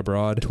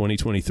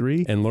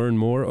AboutAbroad2023 and learn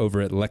more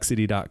over at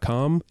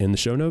Lexity.com in the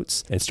show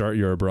notes, and start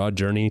your abroad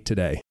journey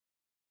today.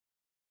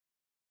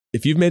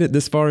 If you've made it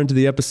this far into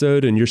the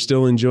episode and you're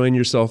still enjoying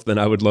yourself, then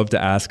I would love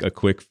to ask a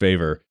quick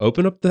favor.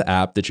 Open up the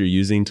app that you're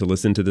using to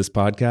listen to this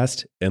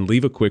podcast and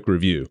leave a quick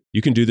review.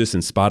 You can do this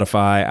in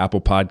Spotify, Apple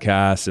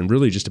Podcasts, and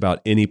really just about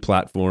any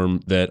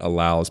platform that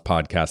allows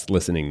podcast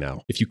listening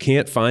now. If you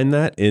can't find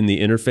that in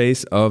the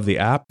interface of the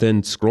app,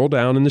 then scroll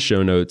down in the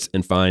show notes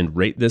and find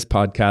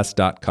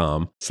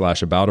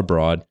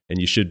ratethispodcast.com/aboutabroad,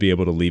 and you should be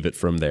able to leave it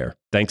from there.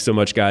 Thanks so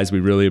much, guys. We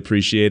really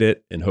appreciate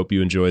it and hope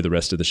you enjoy the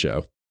rest of the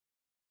show.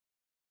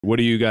 What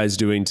are you guys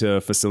doing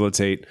to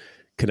facilitate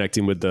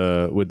connecting with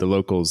the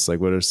locals? Like,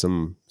 what are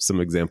some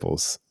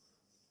examples?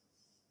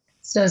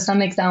 So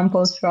some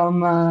examples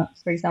from,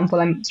 for example,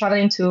 I'm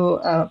traveling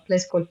to a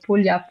place called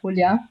Puglia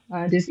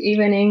this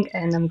evening,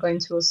 and I'm going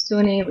to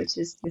Ostuni, which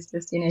is these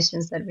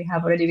destinations that we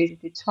have already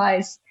visited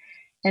twice.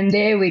 And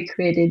there we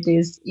created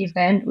this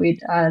event with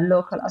a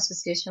local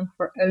association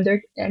for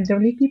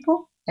elderly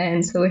people.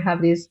 And so we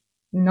have these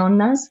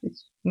nonnas, which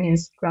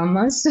means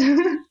grandmas.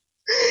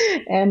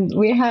 And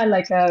we had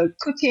like a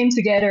cooking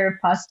together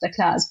pasta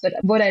class. But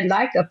what I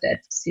liked of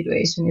that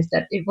situation is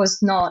that it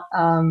was not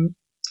a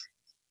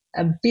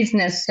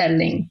business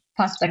selling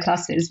pasta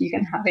classes. You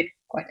can have it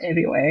quite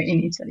everywhere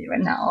in Italy right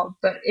now.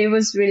 But it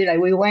was really like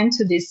we went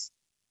to this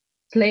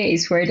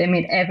place where they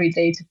meet every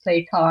day to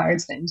play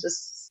cards and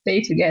just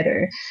stay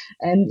together.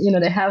 And,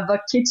 they have a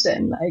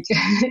kitchen like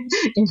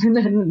in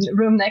the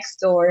room next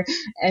door.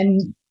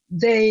 And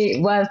they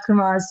welcome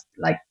us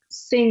like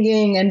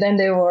singing, and then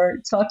they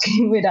were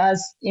talking with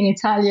us in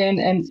Italian,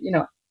 and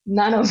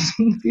none of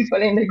the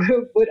people in the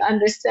group would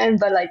understand,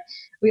 but like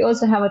we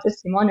also have a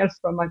testimonial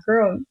from a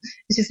girl.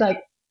 She's like,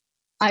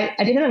 I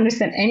didn't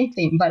understand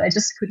anything, but I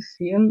just could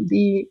feel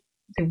the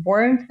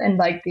warmth and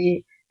like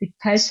the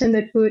passion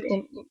they put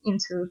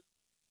into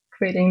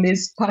creating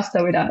this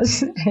pasta with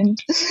us. And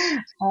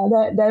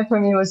that for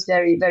me was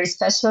very, very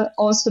special,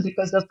 also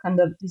because of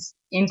kind of this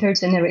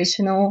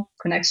intergenerational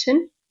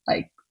connection,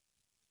 like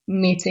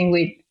meeting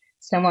with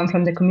someone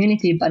from the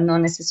community, but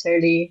not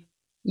necessarily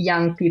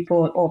young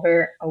people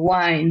over a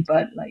wine,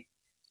 but like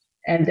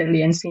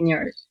elderly and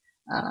senior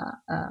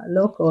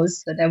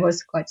locals. So that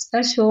was quite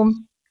special.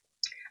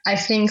 I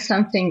think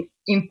something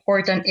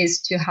important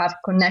is to have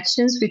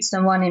connections with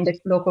someone in the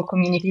local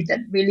community that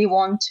really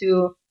want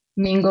to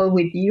mingle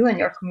with you and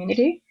your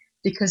community,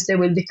 because they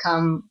will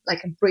become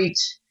like a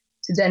bridge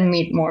to then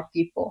meet more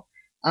people.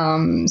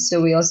 So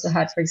we also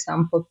had, for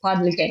example,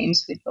 paddle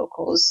games with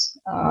locals.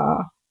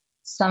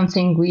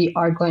 Something we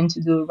are going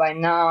to do right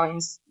now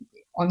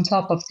on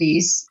top of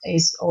this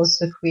is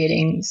also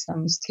creating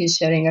some skill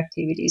sharing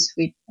activities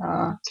with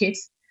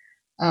kids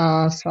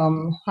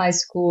from high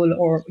school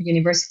or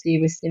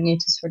university. We still need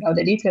to sort out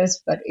the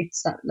details, but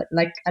it's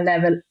like a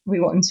level we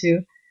want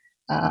to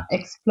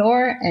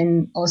explore,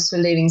 and also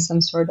leaving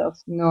some sort of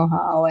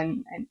know-how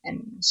and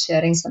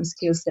sharing some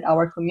skills that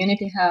our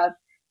community have,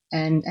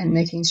 and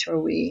making sure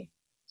we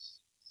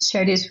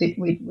share this with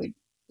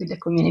the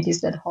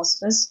communities that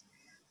host us.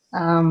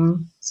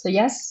 So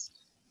yes,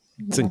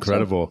 it's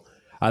incredible.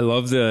 I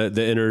love the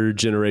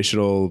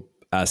intergenerational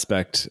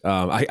aspect.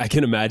 I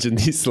can imagine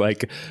these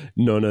like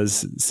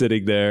nonnas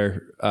sitting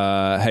there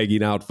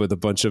hanging out with a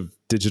bunch of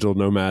digital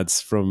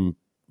nomads from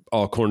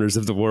all corners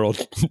of the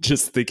world,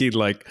 just thinking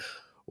like,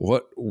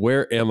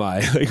 where am I?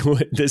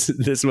 Like,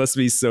 this must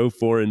be so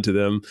foreign to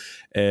them.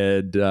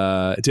 And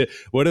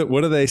what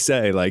do they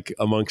say, like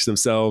amongst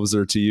themselves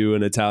or to you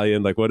in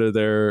Italian? Like,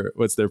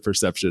 what's their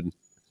perception?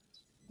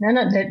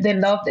 No, they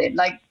loved it.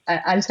 Like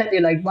I'll tell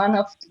you, like one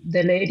of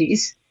the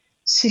ladies,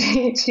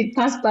 she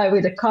passed by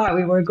with a car.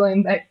 We were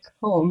going back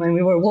home and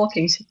we were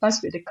walking. She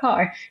passed with a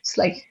car. She's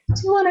like,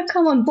 "Do you want to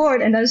come on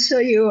board and I'll show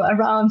you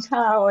around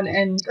town?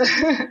 And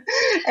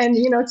and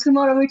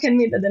tomorrow we can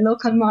meet at the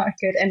local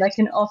market and I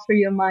can offer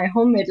you my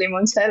homemade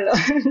limoncello."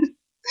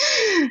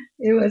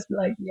 It was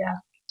like, yeah,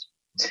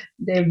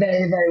 they're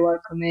very, very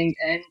welcoming,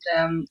 and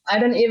I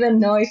don't even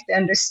know if they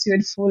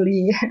understood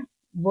fully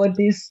what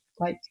these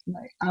like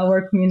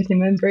our community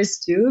members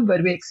do,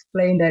 but we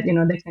explained that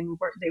they can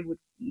work. They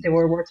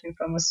were working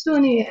from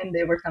Ostuni and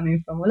they were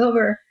coming from all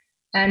over,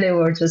 and they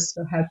were just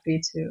so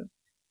happy to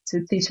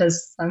teach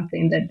us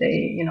something that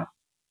they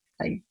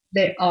like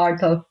the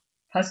art of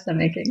pasta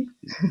making.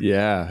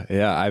 Yeah.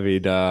 I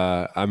mean,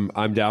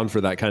 I'm down for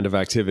that kind of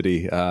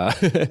activity.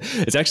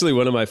 It's actually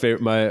one of my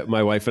favorite.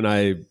 My wife and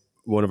I,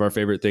 one of our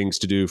favorite things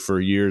to do for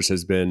years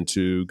has been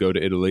to go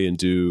to Italy and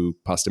do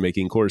pasta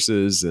making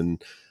courses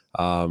and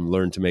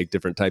learn to make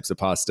different types of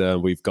pasta.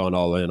 And we've gone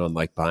all in on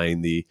like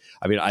buying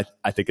I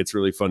think it's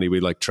really funny. We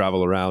like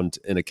travel around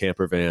in a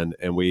camper van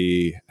and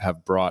we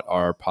have brought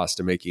our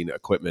pasta making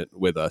equipment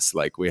with us.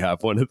 Like we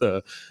have one of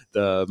the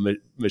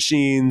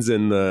machines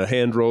and the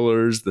hand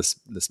rollers, the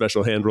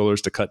special hand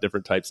rollers to cut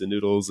different types of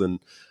noodles. And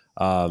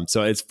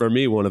so it's, for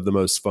me, one of the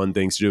most fun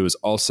things to do is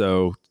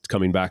also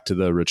coming back to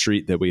the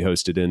retreat that we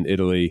hosted in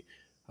Italy.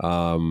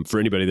 For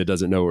anybody that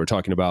doesn't know what we're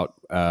talking about,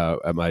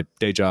 at my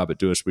day job at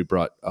Duish, we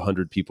brought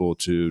 100 people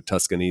to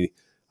Tuscany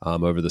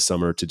over the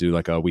summer to do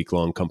like a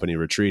week-long company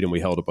retreat, and we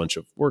held a bunch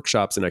of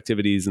workshops and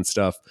activities and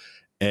stuff.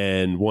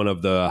 And one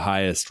of the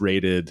highest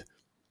rated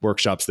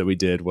workshops that we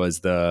did was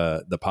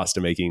the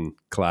pasta making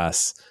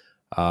class.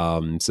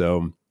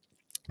 So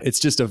it's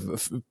just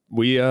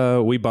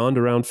we bond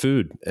around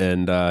food,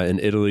 and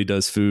Italy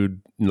does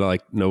food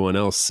like no one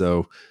else.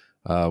 So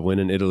when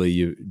in Italy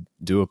you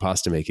do a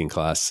pasta making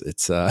class,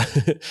 it's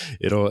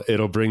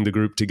it'll bring the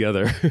group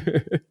together.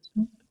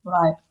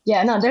 Right.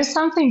 Yeah, no, there's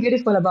something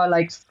beautiful about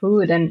like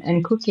food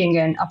and cooking.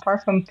 And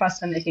apart from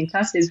pasta making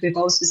classes, we've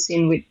also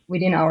seen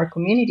within our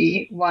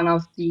community, one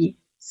of the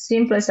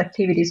simplest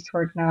activities to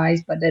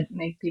organize, but that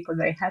make people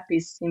very happy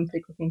is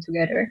simply cooking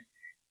together.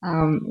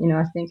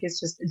 I think it's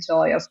just the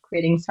joy of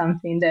creating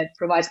something that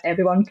provides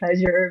everyone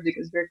pleasure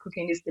because we're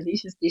cooking these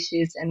delicious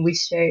dishes and we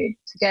share it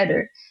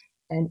together.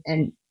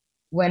 And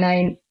when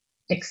I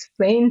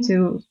explain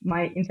to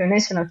my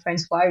international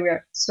friends why we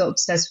are so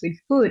obsessed with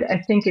food, I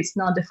think it's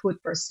not the food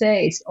per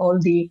se, it's all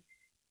the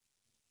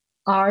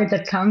art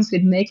that comes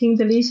with making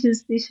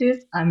delicious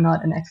dishes. I'm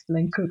not an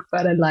excellent cook,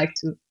 but I like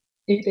to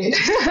eat it.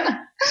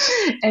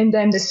 And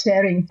then the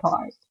sharing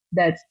part.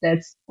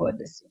 That's what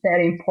is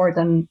very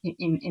important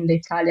in the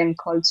Italian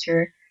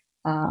culture.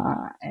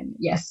 And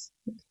yes,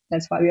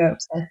 that's why we are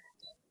obsessed.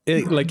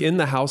 Like in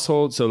the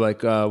household, so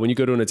like when you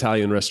go to an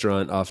Italian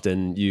restaurant,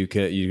 often you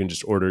can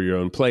just order your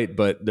own plate,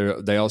 but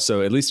they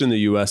also, at least in the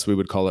US, we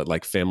would call it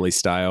like family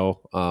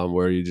style,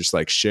 where you just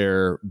like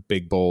share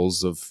big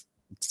bowls of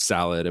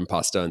salad and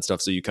pasta and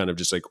stuff. So you kind of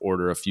just like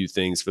order a few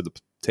things for the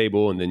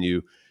table and then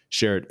you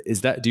share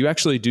it. Do you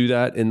actually do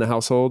that in the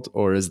household,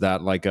 or is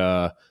that like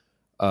a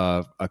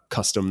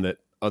custom that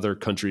other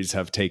countries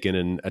have taken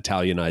and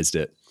Italianized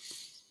it?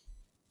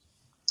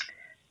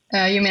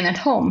 You mean at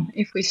home,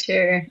 if we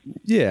share?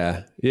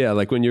 Yeah. Yeah.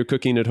 Like when you're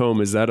cooking at home,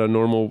 is that a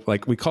normal,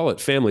 like we call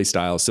it family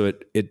style. So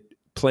it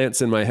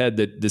plants in my head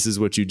that this is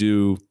what you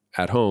do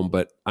at home.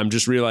 But I'm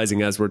just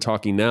realizing as we're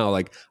talking now,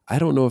 like, I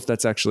don't know if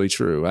that's actually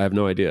true. I have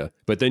no idea.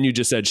 But then you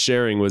just said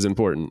sharing was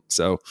important.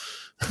 So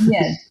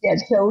Yes,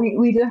 yes. So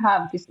we do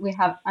have this. We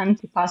have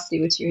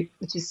antipasti,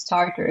 which is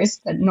starters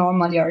that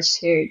normally are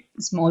shared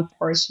small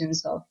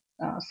portions of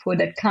food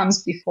that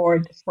comes before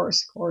the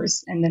first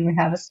course, and then we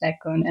have a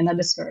second and a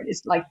dessert.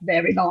 It's like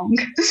very long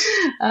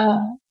uh,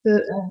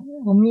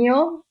 a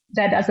meal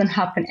that doesn't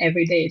happen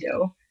every day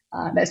though.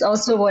 That's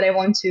also what I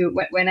want to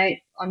when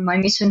I on my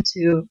mission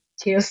to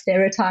kill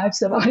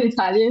stereotypes about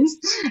Italians.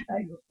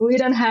 Like, we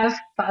don't have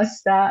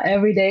pasta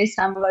every day.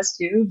 Some of us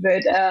do,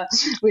 but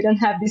we don't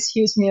have these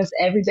huge meals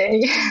every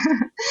day.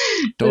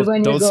 But when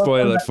you don't go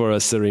spoil from it for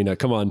us, Serena.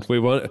 Come on, we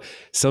want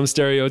some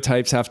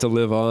stereotypes have to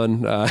live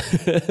on.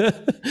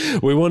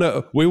 We want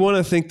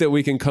to think that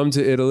we can come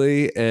to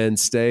Italy and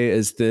stay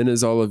as thin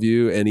as all of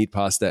you and eat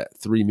pasta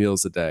 3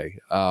 meals a day.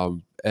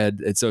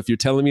 And so if you're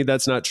telling me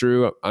that's not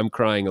true, I'm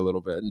crying a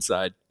little bit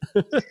inside.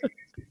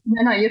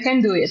 no, you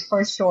can do it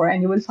for sure,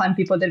 and you will find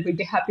people that will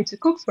be happy to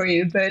cook for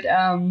you. But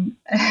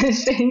I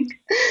think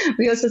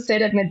we also say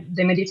that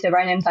the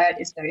Mediterranean diet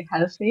is very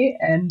healthy,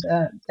 and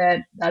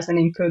that doesn't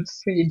include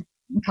 3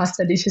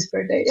 pasta dishes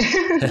per day.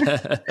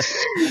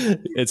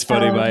 It's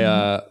funny.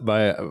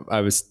 um, I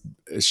was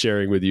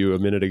sharing with you a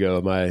minute ago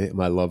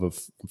my love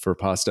for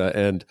pasta,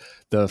 and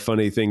the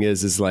funny thing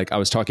is like I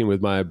was talking with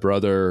my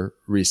brother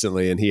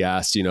recently, and he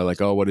asked,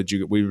 like, oh, what did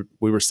you? We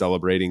were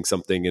celebrating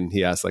something, and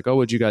he asked like, oh,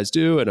 what'd you guys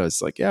do? And I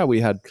was like, yeah, we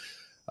had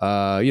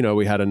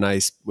a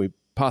nice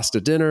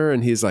pasta dinner,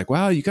 and he's like,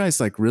 wow, you guys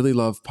like really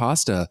love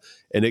pasta,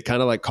 and it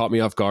kind of like caught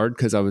me off guard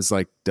because I was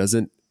like,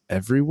 doesn't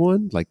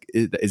everyone like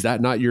is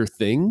that not your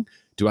thing?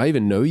 Do I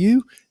even know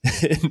you?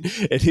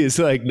 And he's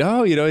like,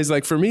 no, he's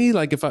like, for me,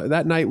 like if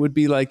that night would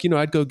be like,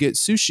 I'd go get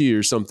sushi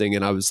or something.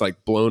 And I was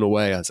like blown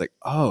away. I was like,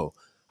 oh,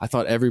 I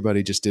thought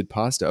everybody just did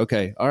pasta.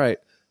 Okay. All right.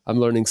 I'm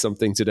learning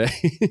something today.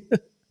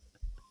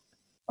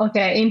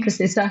 okay,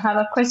 interesting. So I have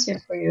a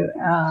question for you,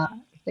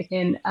 if I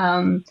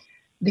can.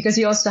 Because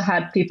you also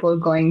had people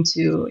going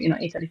to,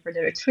 Italy for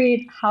the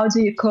retreat. How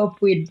do you cope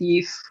with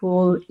the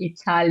full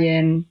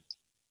Italian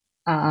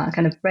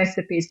kind of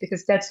recipes?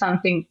 Because that's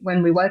something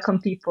when we welcome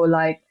people,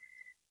 like,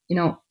 you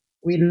know,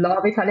 we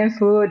love Italian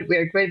food.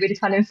 We're great with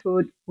Italian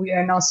food. We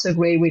are not so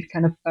great with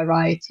kind of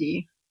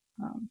variety.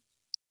 Um,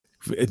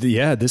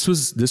 Yeah, this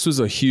was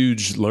a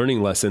huge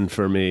learning lesson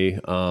for me.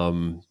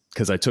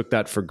 Because I took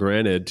that for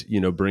granted,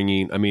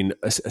 bringing, I mean,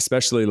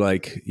 especially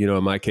like,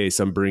 in my case,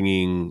 I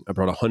brought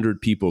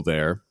 100 people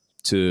there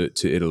to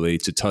Italy,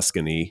 to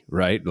Tuscany,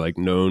 right? Like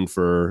known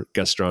for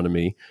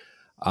gastronomy.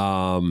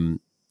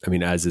 I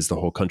mean, as is the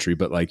whole country,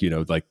 but like,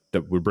 like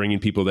that we're bringing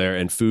people there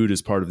and food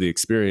is part of the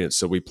experience.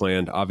 So we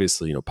planned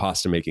obviously,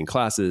 pasta making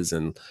classes,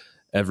 and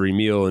every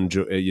meal, and,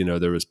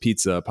 there was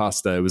pizza,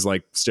 pasta. It was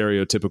like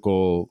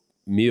stereotypical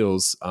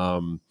meals.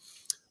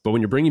 But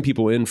when you're bringing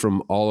people in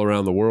from all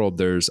around the world,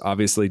 there's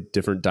obviously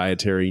different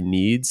dietary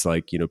needs.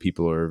 Like,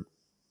 people are,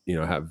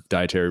 have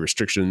dietary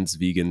restrictions,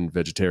 vegan,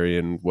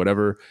 vegetarian,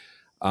 whatever.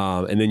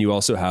 And then you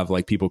also have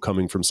like people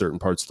coming from certain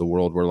parts of the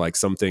world where like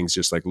some things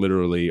just like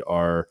literally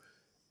are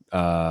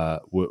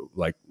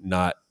like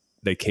not,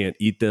 they can't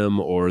eat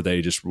them, or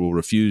they just will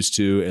refuse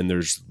to. And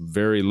there's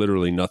very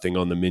literally nothing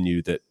on the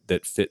menu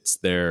that fits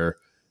their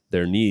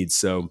their needs.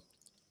 So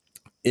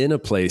in a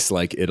place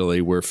like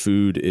Italy, where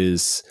food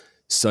is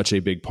such a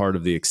big part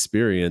of the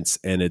experience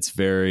and it's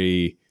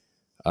very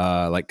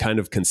like kind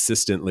of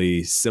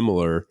consistently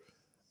similar,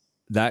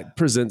 that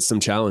presents some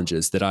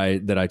challenges that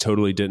I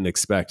totally didn't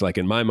expect. Like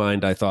in my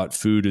mind, I thought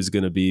food is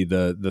going to be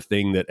the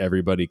thing that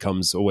everybody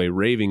comes away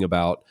raving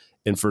about.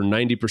 And for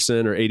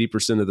 90% or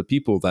 80% of the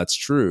people, that's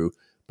true.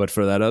 But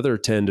for that other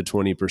 10 to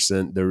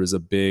 20%, there was a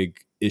big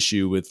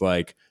issue with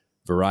like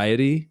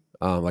variety.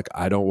 Like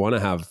I don't want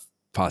to have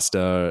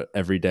pasta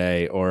every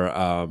day, or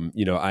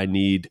I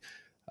need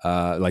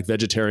like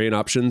vegetarian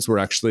options were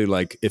actually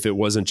like, if it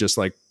wasn't just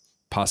like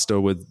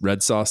pasta with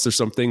red sauce or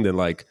something, then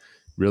like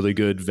really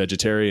good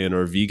vegetarian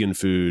or vegan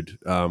food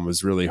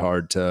was really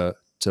hard to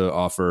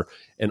offer.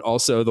 And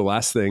also the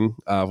last thing,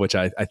 which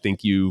I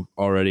think you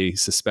already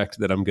suspect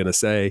that I'm going to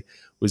say,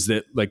 was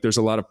that like there's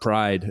a lot of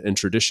pride and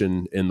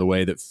tradition in the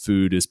way that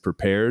food is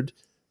prepared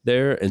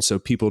there. And so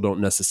people don't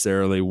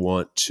necessarily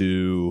want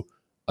to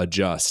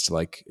adjust.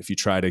 Like if you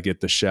try to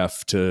get the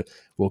chef to,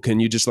 well, can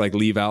you just like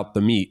leave out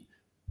the meat?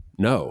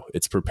 No,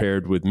 it's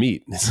prepared with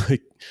meat. It's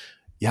like,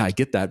 yeah, I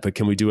get that, but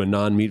can we do a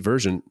non-meat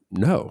version?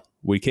 No,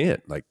 we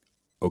can't. Like,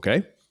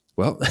 okay,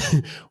 well,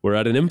 we're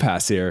at an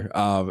impasse here.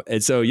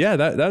 And so, yeah,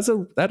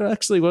 that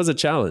actually was a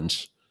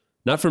challenge.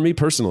 Not for me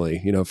personally,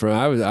 I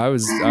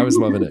was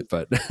loving it,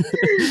 but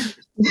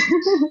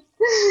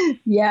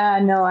Yeah,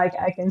 no,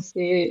 I can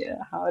see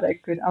how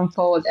that could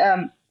unfold.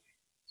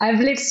 I've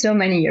lived so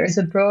many years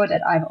abroad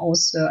that I've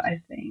also,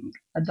 I think,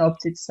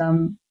 adopted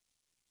some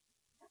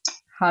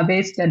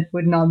habits that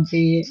would not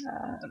be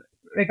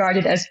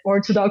regarded as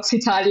orthodox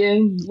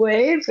Italian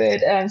way, but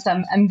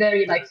so I'm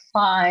very like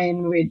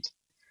fine with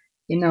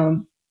you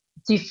know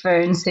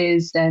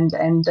differences and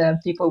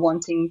people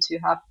wanting to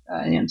have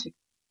to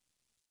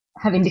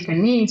having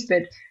different needs.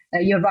 But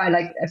you're right.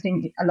 Like I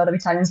think a lot of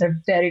Italians are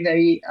very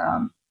very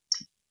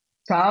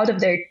proud of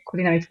their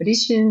culinary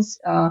traditions.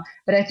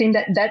 But I think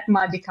that that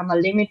might become a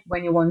limit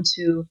when you want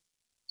to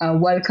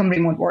welcome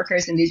remote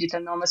workers and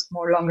digital nomads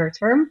more longer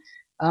term.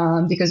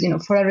 Because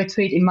for a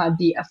retreat it might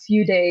be a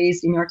few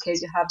days. In your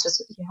case, you had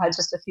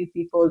just a few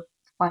people,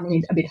 finding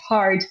it a bit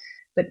hard.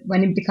 But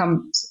when it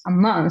becomes a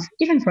month,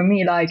 even for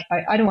me, like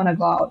I don't want to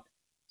go out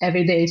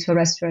every day to a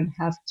restaurant,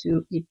 have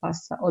to eat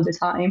pasta all the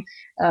time.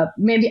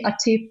 Maybe a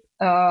tip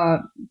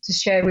to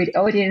share with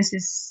audience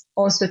is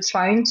also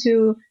trying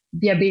to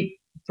be a bit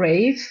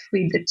brave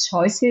with the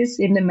choices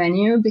in the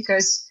menu,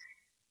 because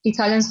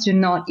Italians do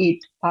not eat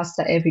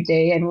pasta every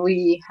day, and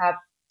we have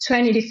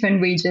 20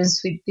 different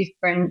regions with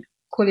different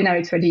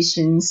culinary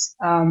traditions.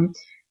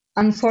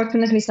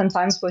 Unfortunately,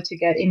 sometimes what you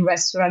get in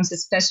restaurants,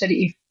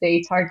 especially if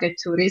they target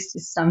tourists,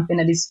 is something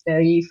that is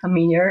very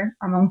familiar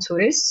among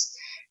tourists.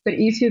 But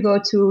if you go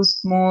to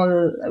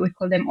small, we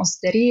call them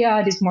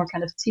osteria, these more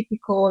kind of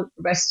typical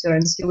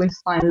restaurants, you will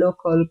find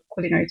local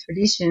culinary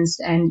traditions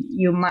and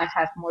you might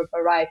have more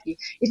variety.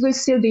 It will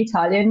still be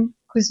Italian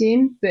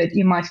cuisine, but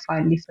you might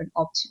find different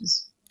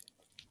options.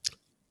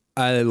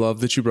 I love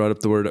that you brought up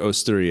the word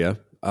osteria.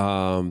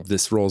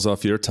 This rolls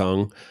off your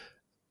tongue.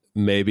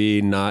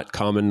 Maybe not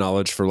common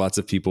knowledge for lots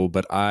of people,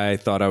 but I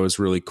thought I was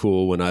really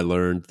cool when I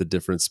learned the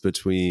difference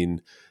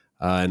between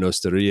an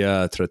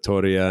osteria, a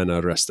trattoria, and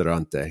a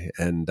ristorante.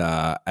 And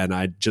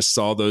I just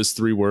saw those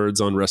three words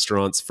on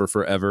restaurants for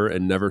forever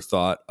and never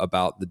thought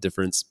about the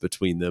difference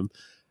between them.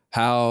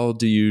 How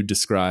do you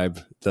describe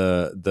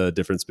the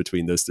difference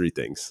between those three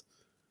things?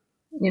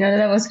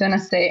 That I was gonna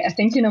say, I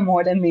think you know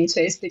more than me,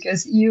 Chase,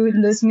 because you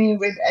lose me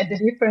with the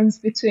difference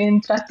between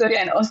trattoria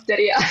and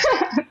osteria.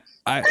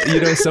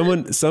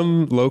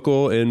 Some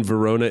local in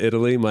Verona,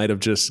 Italy, might have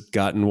just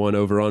gotten one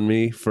over on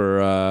me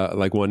for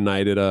like one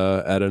night at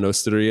an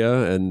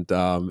osteria, and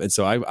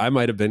so I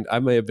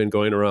may have been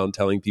going around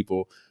telling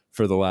people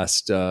for the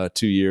last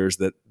 2 years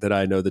that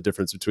I know the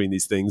difference between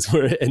these things,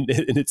 and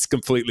it's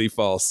completely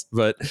false.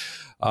 But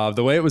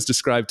the way it was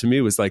described to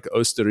me was like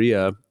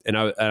osteria, and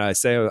I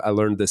say I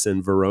learned this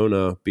in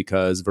Verona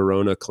because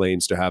Verona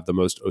claims to have the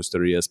most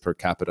osterias per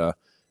capita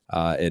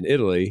in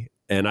Italy.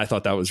 And I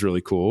thought that was really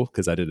cool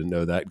because I didn't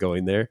know that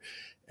going there.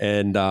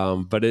 And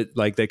but it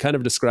like they kind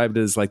of described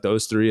it as like the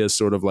osteria is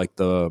sort of like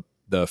the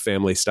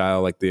family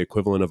style, like the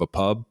equivalent of a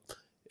pub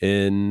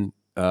in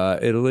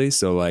Italy.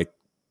 So like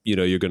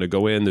you're going to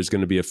go in. There's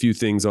going to be a few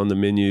things on the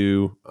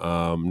menu,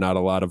 not a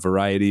lot of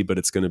variety, but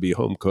it's going to be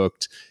home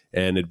cooked.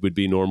 And it would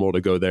be normal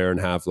to go there and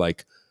have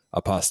like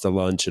a pasta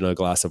lunch and a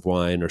glass of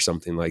wine or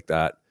something like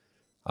that.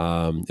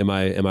 Am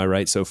I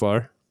right so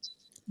far?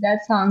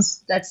 That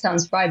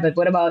sounds right. But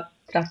what about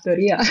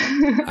trattoria?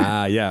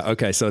 Yeah.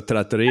 Okay. So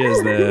trattoria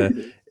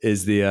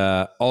is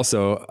the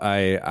also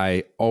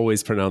I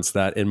always pronounce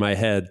that in my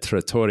head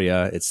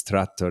trattoria. It's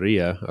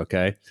trattoria.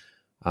 Okay.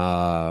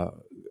 Uh,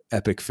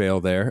 Epic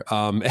fail there.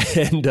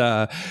 And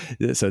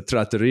so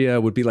trattoria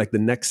would be like the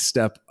next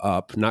step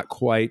up, not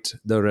quite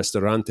the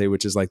ristorante,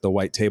 which is like the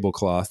white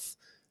tablecloth,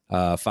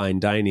 fine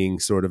dining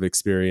sort of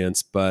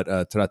experience,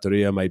 but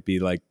trattoria might be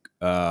like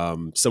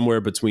somewhere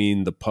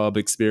between the pub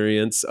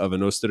experience of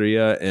an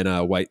osteria and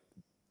a white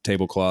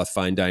tablecloth,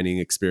 fine dining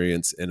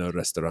experience in a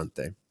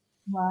restaurante.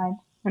 Right.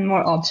 And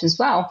more options.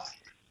 Wow.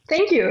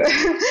 Thank you.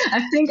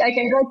 I think I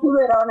can go to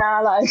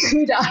Verona like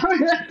without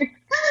like,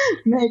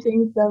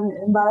 making some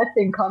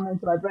embarrassing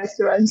comments about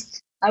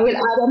restaurants. I will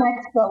add an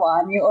extra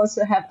one. You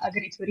also have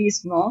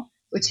agriturismo,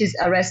 which is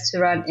a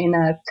restaurant in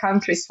a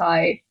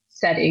countryside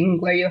setting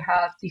where you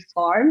have the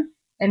farm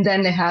and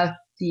then they have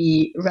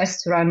the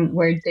restaurant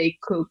where they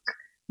cook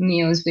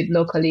meals with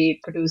locally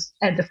produced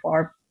at the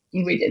farm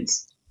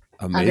ingredients.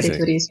 Amazing.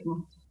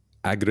 Agriturismo.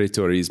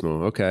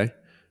 Agriturismo. Okay.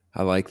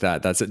 I like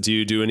that. That's it. Do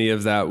you do any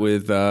of that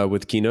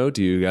with Kino?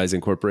 Do you guys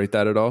incorporate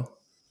that at all?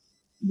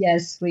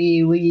 Yes,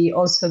 we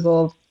also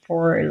go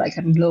for like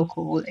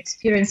local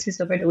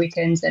experiences over the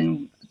weekends,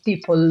 and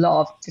people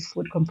love the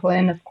food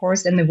component, of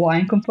course, and the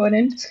wine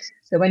component.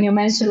 So when you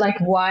mention like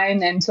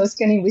wine and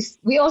Tuscany,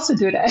 we also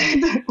do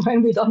that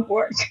when we don't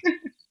work,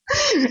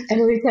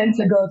 and we tend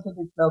to go to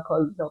these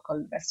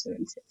local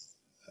restaurants. Yes.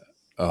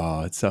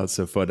 Oh, it sounds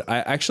so fun.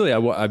 I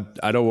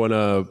don't want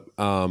to.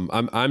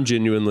 I'm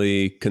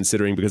genuinely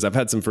considering because I've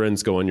had some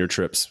friends go on your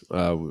trips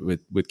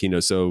with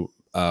Kino. So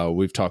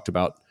we've talked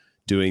about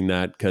doing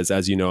that because,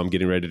 as you know, I'm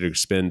getting ready to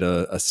spend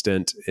a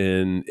stint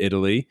in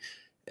Italy,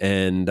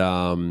 and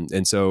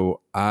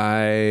so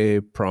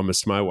I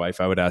promised my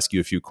wife I would ask you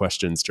a few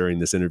questions during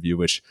this interview,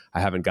 which I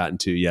haven't gotten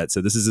to yet.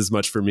 So this is as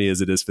much for me as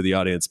it is for the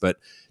audience, but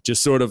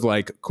just sort of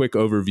like quick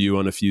overview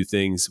on a few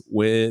things.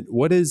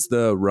 What is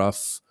the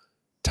rough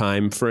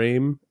time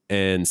frame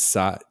and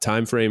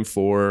time frame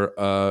for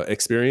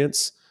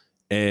experience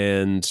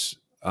and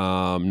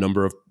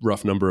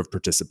rough number of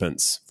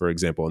participants, for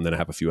example, and then I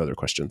have a few other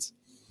questions.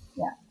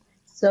 Yeah.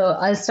 So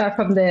I'll start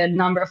from the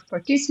number of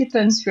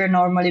participants. We're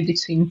normally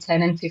between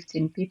 10 and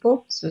 15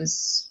 people. So a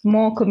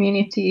small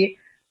community,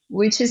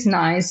 which is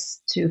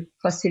nice to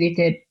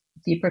facilitate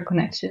deeper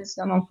connections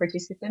among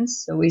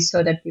participants. So we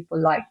saw that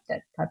people like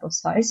that type of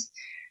size.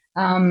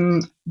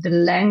 The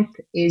length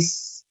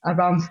is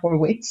around 4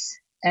 weeks.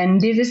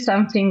 And this is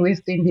something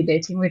we've been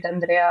debating with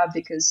Andrea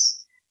because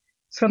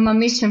from a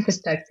mission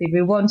perspective,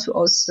 we want to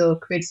also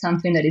create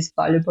something that is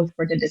valuable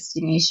for the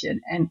destination,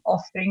 and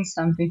offering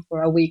something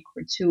for a week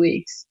or 2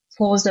 weeks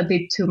falls a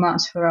bit too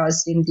much for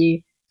us in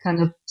the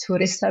kind of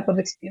tourist type of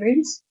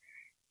experience,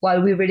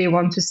 while we really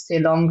want to stay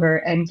longer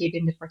and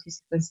giving the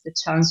participants the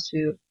chance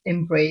to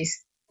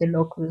embrace the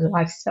local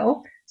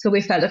lifestyle. So we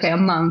felt, okay, a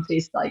month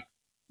is like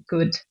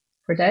good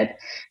for that.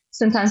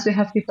 Sometimes we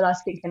have people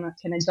asking,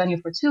 can I join you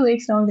for 2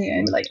 weeks only?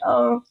 And we're like,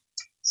 oh,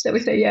 shall we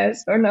say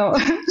yes or no?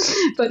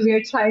 But we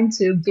are trying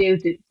to build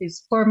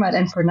this format,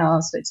 and for now,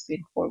 so it's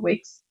been 4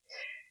 weeks.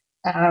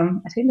 I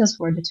think those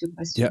were the two Yeah.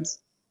 questions.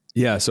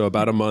 Yeah. So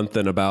about a month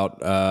and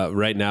about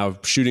right now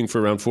shooting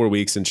for around 4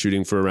 weeks and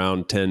shooting for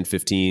around 10,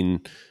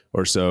 15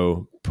 or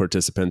so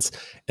participants.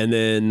 And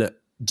then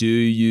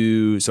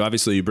so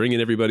obviously you bring in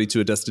everybody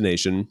to a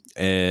destination,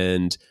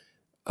 and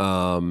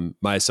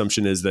my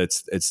assumption is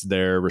that it's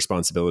their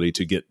responsibility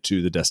to get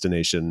to the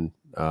destination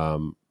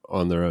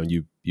on their own.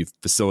 You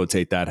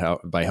facilitate that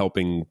by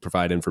helping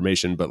provide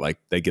information, but like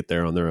they get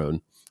there on their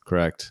own,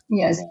 correct?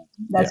 Yes,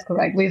 that's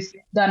correct. We've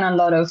done a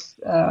lot of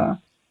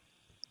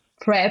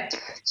prep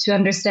to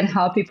understand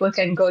how people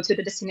can go to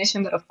the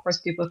destination, but of course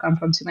people come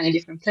from too many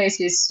different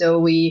places, so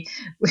we've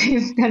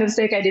kind of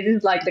said, okay, this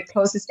is like the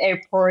closest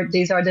airport,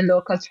 these are the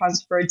local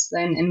transports,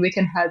 and we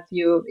can help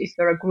you. If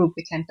you're a group,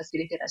 we can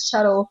facilitate a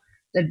shuttle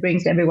that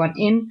brings everyone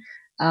in,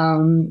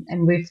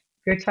 and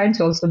we're trying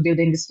to also build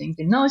in these things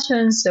in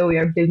Notion, so we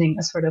are building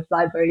a sort of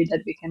library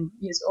that we can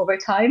use over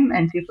time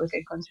and people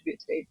can contribute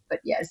to it. But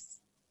yes.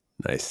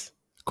 Nice.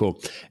 Cool.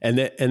 And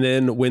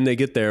then when they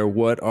get there,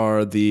 what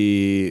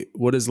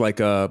is like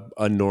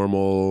a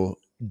normal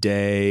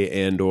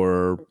day and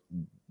or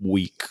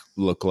week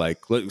look like?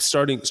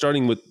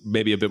 Starting with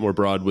maybe a bit more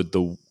broad with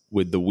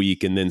the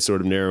week, and then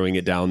sort of narrowing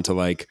it down to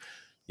like,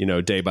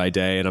 day by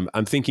day. And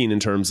I'm thinking in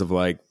terms of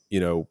like,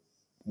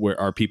 where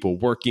are people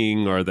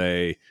working? Are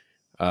they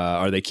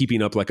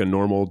keeping up like a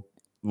normal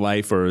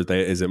life, or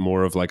is it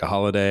more of like a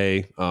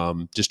holiday?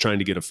 Just trying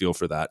to get a feel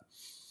for that.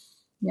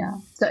 Yeah,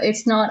 so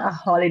it's not a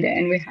holiday,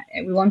 and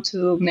we want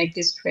to make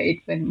this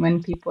straight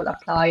when people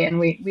apply, and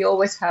we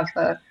always have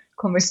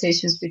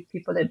conversations with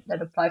people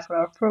that apply for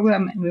our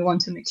program, and we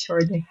want to make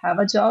sure they have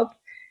a job.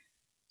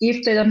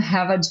 If they don't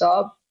have a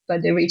job,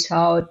 but they reach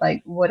out,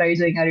 like, what are you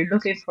doing? Are you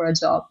looking for a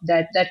job?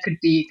 That could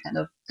be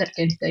that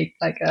can take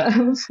like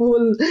a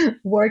full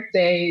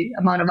workday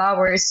amount of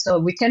hours. So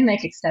we can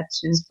make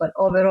exceptions, but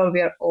overall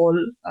we are all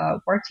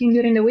working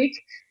during the week.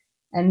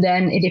 And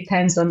then it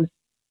depends on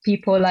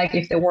people, like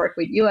if they work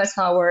with US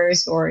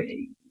hours or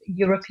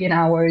European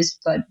hours,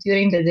 but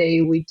during the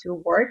day we do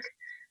work.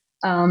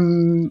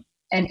 And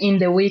in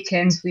the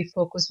weekends, we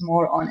focus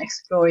more on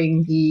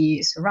exploring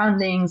the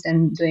surroundings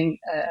and doing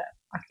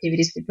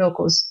activities with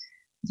locals.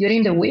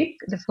 During the week,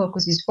 the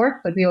focus is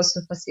work, but we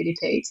also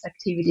facilitate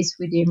activities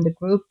within the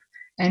group.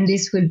 And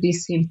this will be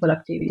simple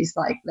activities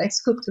like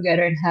let's cook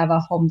together and have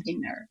a home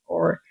dinner,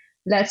 or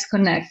let's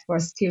connect for a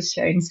skill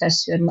sharing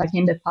session. Like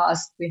in the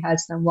past, we had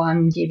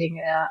someone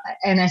giving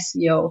an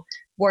SEO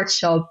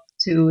workshop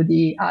to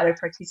the other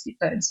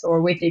participants,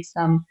 or we did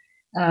some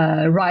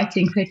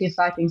creative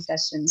writing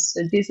sessions.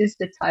 So this is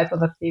the type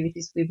of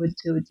activities we would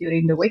do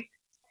during the week.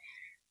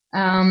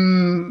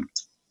 Um,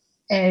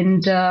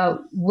 and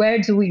where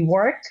do we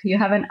work? You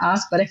haven't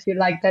asked, but I feel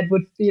like that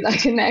would be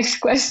like a next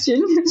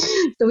question.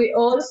 So we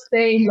all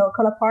stay in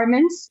local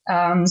apartments.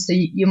 So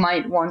you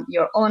might want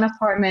your own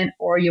apartment,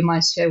 or you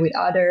might share with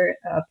other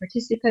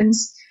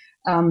participants.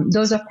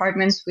 Those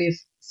apartments, we've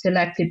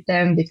selected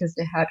them because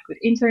they had good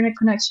internet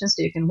connection,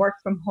 so you can work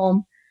from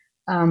home.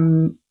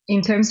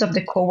 In terms of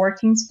the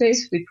co-working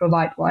space, we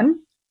provide one.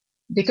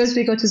 Because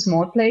we go to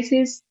small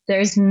places,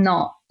 there's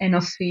not an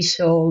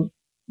official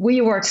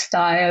WeWork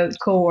style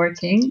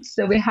co-working.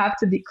 So we have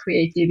to be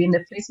creative. In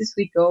the places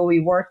we go, we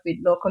work with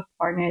local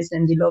partners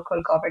and the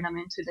local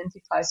government to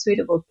identify a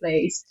suitable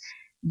place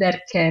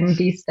that can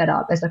be set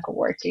up as a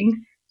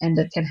co-working and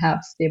that can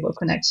have stable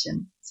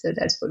connection. So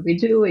that's what we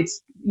do.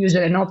 It's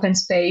usually an open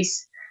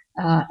space,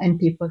 and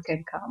people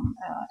can come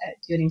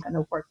during kind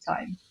of work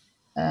time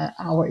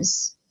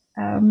hours.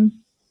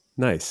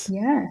 Nice.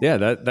 Yeah. Yeah,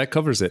 that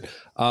covers it.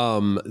 I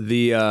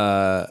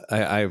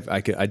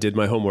did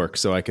my homework,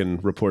 so I can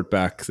report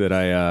back that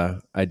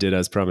I did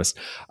as promised.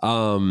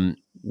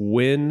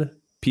 When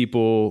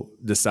people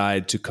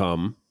decide to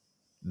come,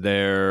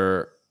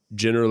 they're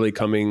generally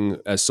coming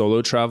as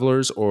solo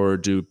travelers, or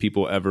do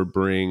people ever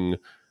bring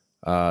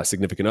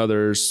significant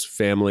others,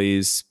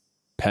 families,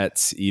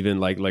 pets, even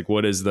like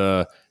what is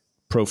the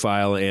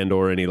profile and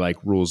or any like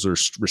rules or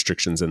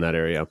restrictions in that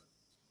area?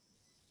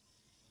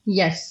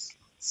 Yes.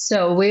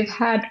 So we've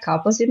had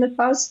couples in the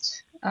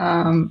past.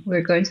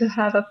 We're going to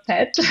have a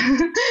pet.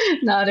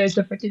 Now there's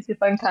a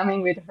participant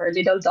coming with her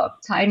little dog,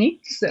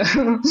 Tiny, so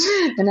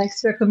an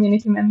extra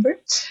community member.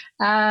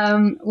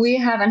 We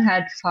haven't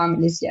had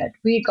families yet.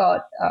 We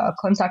got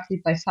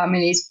contacted by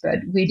families, but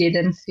we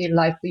didn't feel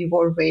like we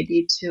were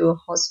ready to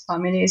host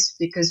families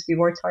because we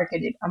were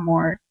targeting a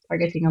more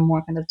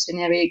kind of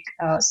generic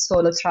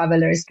solo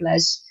traveler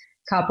slash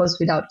couples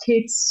without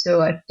kids.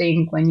 So I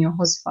think when you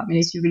host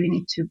families, you really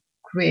need to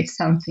create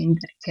something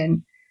that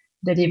can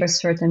deliver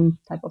certain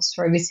type of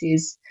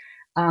services.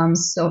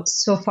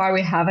 So far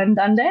we haven't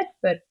done that,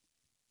 but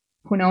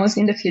who knows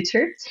in the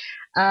future.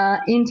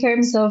 In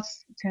terms of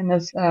kind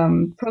of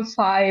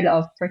profile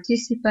of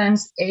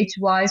participants,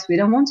 age-wise, we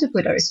don't want to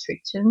put a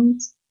restriction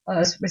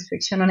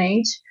on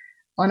age.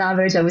 On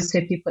average, I would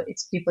say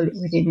it's people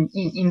within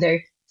in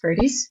their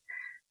 30s.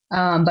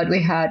 But we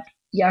had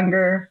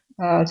younger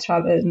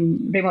travel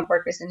remote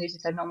workers and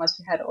digital nomads.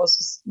 We had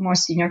also more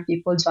senior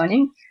people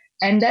joining,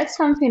 and that's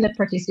something that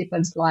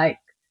participants like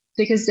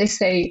because they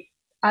say,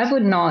 "I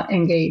would not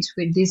engage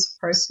with this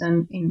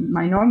person in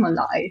my normal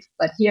life,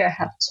 but here I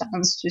have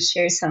chance to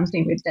share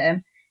something with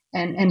them,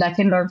 and I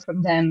can learn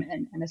from them."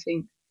 And I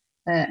think,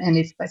 and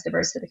it's vice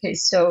versa the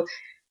case. So,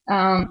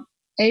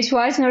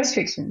 age-wise, no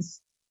restrictions.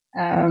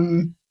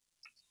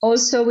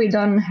 Also, we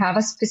don't have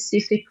a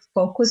specific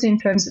focus in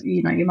terms of,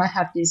 you might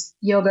have these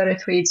yoga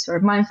retreats or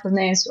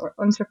mindfulness or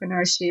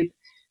entrepreneurship.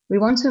 We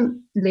want to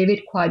leave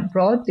it quite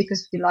broad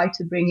because we like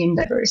to bring in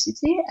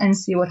diversity and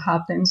see what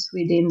happens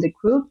within the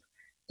group,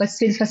 but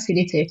still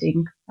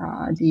facilitating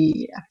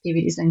the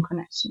activities and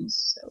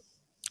connections. So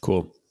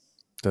Cool.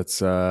 That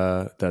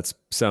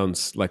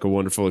sounds like a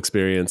wonderful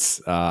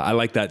experience. I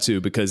like that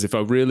too, because if I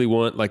really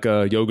want like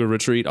a yoga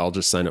retreat, I'll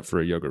just sign up for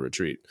a yoga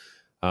retreat.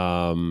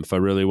 If I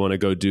really want to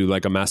go do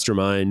like a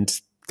mastermind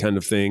kind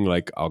of thing,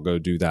 like I'll go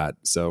do that.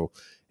 So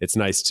it's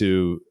nice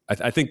to,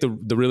 I think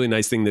the really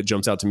nice thing that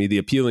jumps out to me, the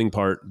appealing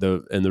part,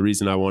 and the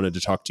reason I wanted to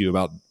talk to you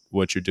about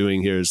what you're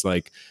doing here is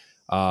like,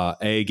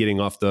 getting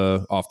off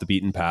the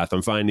beaten path.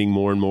 I'm finding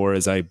more and more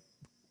as I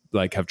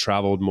like have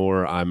traveled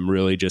more, I'm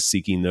really just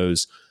seeking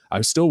those.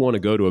 I still want to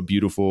go to a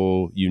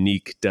beautiful,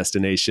 unique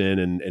destination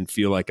and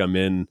feel like I'm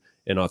in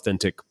an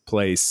authentic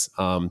place.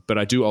 But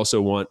I do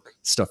also want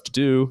stuff to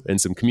do and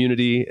some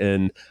community.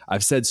 And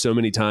I've said so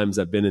many times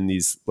I've been in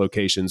these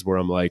locations where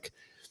I'm like,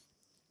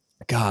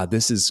 God,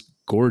 this is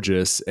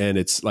gorgeous. And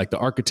it's like the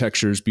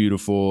architecture is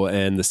beautiful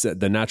and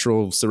the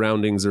natural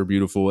surroundings are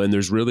beautiful. And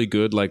there's really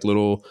good, like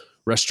little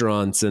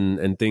restaurants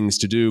and things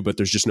to do, but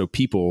there's just no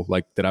people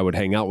like that I would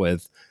hang out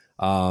with.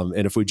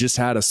 And if we just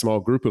had a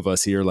small group of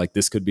us here, like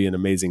this could be an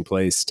amazing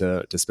place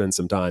to spend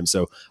some time.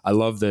 So I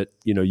love that,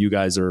 you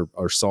guys are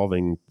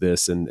solving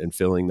this and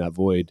filling that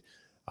void,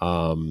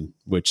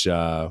 which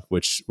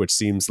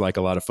seems like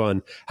a lot of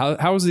fun. How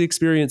has the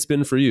experience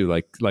been for you?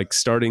 Like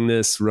starting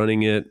this,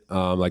 running it,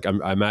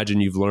 I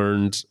imagine you've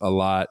learned a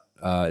lot.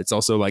 It's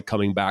also like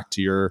coming back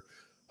to your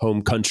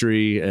home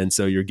country. And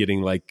so you're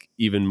getting like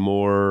even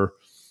more,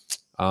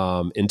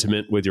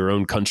 intimate with your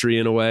own country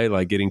in a way,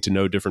 like getting to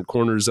know different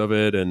corners of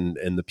it and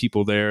the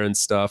people there and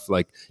stuff.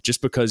 Like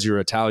just because you're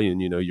Italian,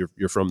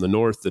 you're from the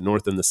north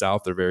and the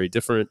south are very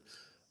different.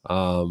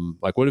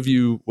 Like what have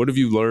you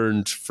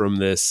learned from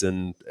this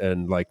and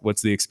like,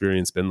 what's the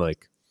experience been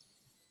like?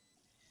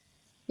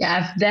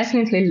 Yeah,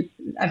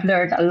 I've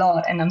learned a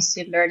lot, and I'm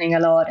still learning a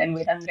lot. And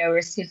with Andrea,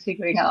 we're still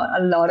figuring out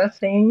a lot of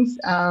things.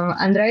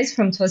 Andrea is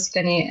from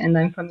Tuscany, and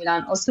I'm from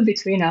Milan. Also,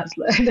 between us,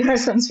 there are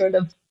some sort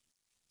of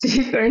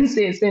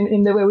differences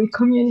in the way we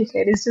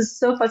communicate. It's just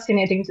so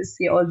fascinating to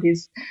see all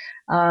these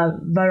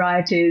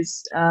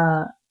varieties,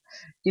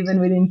 even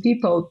within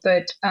people.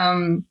 But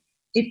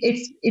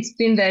it's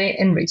been very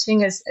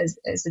enriching as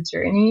a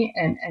journey,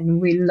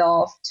 and we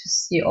love to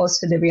see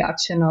also the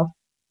reaction of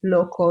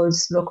local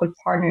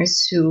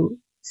partners who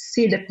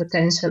see the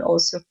potential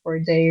also for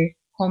their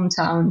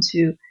hometown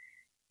to,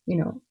 you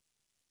know,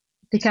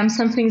 become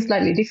something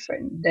slightly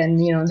different than,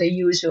 the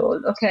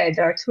usual. Okay,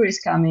 there are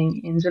tourists coming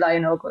in July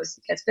and August.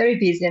 It gets very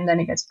busy, and then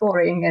it gets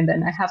boring, and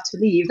then I have to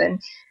leave. And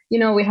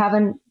we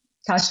haven't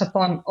touched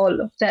upon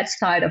all of that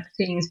side of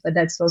things, but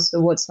that's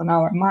also what's on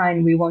our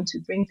mind. We want to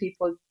bring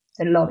people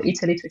that love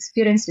Italy to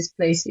experience these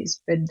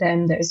places, but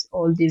then there's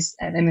all this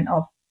element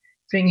of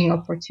bringing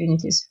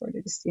opportunities for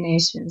the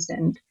destinations,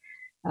 and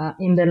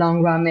in the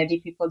long run,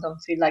 maybe people don't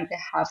feel like they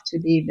have to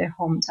leave their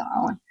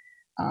hometown,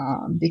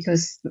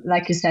 because,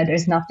 like you said,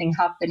 there's nothing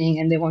happening,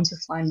 and they want to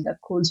find a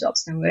cool job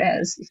somewhere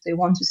else. If they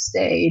want to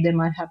stay, they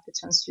might have the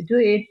chance to do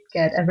it,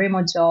 get a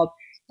remote job,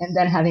 and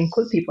then having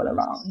cool people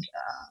around.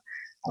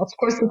 Of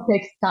course, it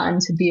takes time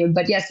to build,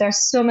 but yes, there are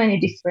so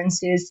many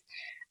differences,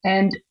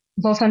 and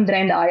both Andrea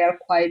and I are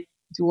quite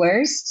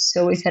doers.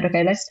 So we said,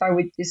 okay, let's start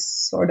with this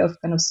sort of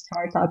kind of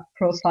startup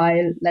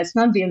profile. Let's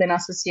not build an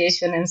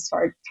association and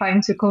start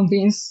trying to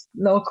convince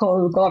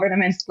local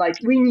governments. Like,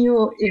 we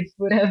knew it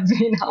would have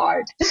been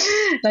hard.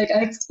 Like,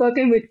 I've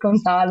spoken with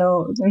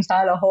Gonzalo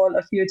Hall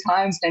a few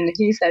times, and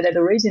he said that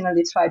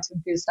originally tried to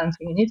build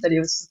something in Italy. It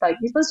was just like,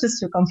 it was just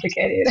too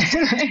complicated.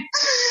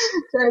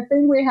 So I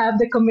think we have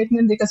the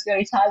commitment because we're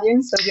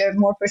Italian, so we are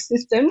more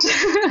persistent.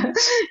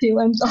 He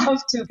went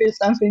off to build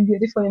something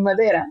beautiful in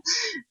Madeira.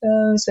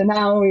 So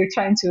now we're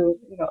trying to,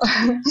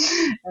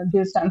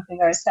 build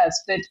something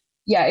ourselves. But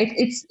yeah,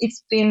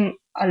 it's been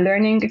a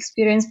learning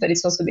experience, but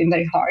it's also been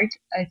very hard.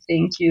 I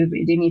think you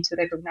really need to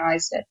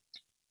recognize that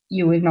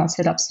you will not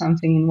set up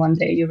something in one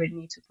day. You really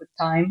need to put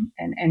time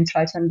and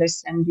try to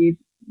understand the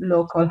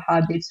local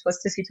habits.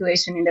 What's the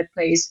situation in that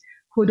place?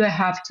 Who do I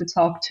have to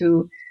talk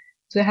to?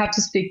 Do I have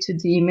to speak to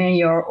the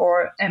mayor,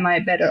 or am I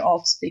better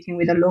off speaking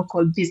with a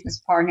local business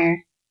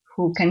partner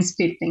who can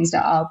speed things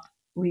up?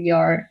 We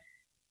are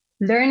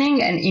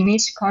learning, and in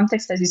each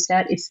context, as you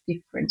said, it's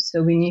different.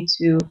 So we need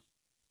to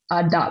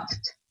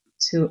adapt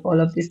to all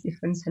of these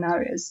different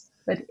scenarios.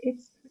 But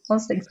it's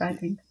also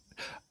exciting.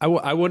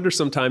 I wonder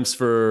sometimes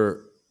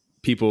for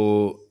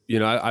people,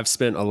 I've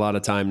spent a lot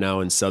of time now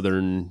in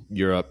Southern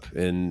Europe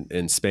and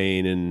in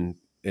Spain and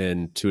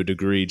to a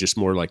degree, just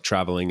more like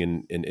traveling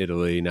in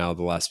Italy now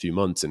the last few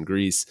months in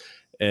Greece.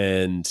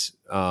 And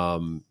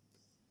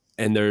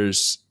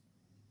there's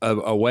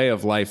a way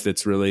of life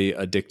that's really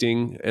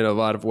addicting in a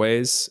lot of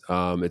ways.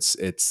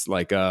 It's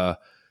like a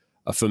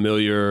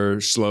familiar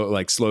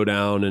slow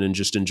down and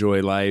just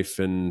enjoy life.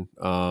 And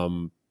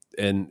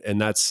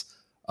that's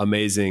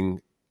amazing.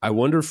 I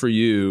wonder for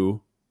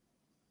you,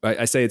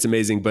 I say it's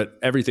amazing, but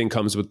everything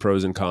comes with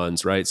pros and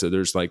cons, right? So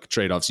there's like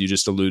trade-offs. You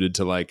just alluded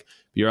to like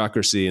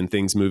bureaucracy and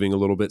things moving a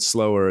little bit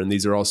slower. And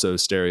these are also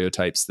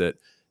stereotypes that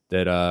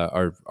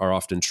are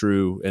often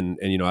true. And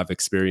I've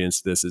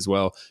experienced this as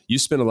well. You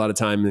spent a lot of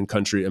time in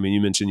country. I mean,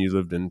 you mentioned you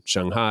lived in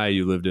Shanghai,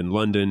 you lived in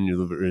London, you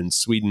lived in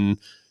Sweden,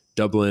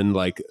 Dublin,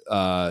 like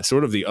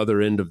sort of the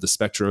other end of the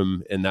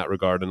spectrum in that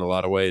regard in a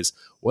lot of ways.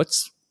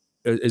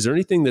 Is there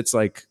anything that's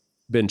like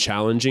been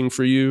challenging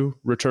for you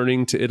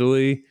returning to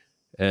Italy,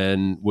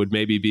 and would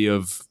maybe be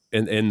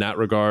in that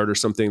regard or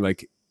something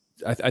like,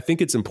 I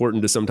think it's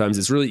important to sometimes,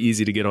 it's really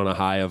easy to get on a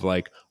high of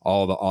like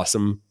all the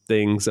awesome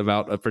things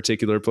about a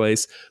particular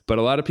place. But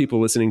a lot of people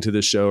listening to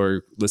this show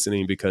are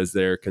listening because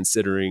they're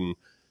considering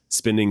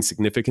spending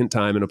significant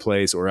time in a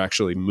place or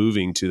actually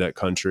moving to that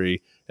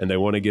country, and they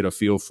want to get a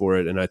feel for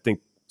it. And I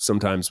think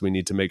sometimes we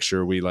need to make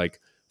sure we like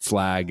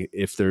flag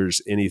if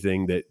there's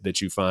anything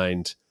that you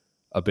find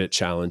a bit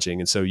challenging.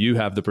 And so you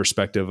have the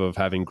perspective of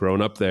having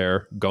grown up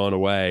there, gone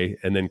away,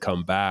 and then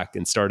come back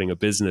and starting a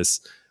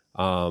business.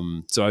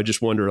 So I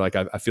just wonder, like,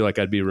 I feel like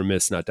I'd be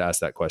remiss not to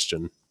ask that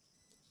question.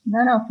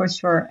 No, for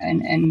sure.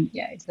 And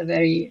yeah, it's a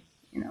very,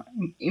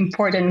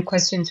 important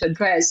question to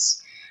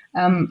address.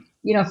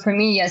 For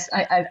me, yes,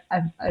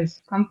 I've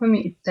come from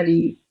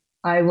Italy.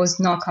 I was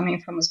not coming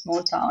from a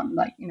small town.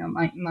 Like,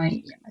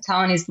 my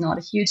town is not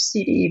a huge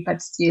city, but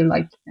still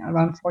like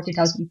around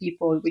 40,000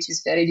 people, which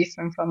is very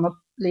different from a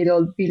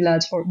little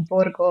village or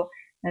borgo,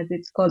 as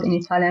it's called in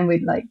Italian,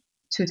 with like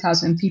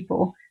 2,000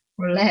 people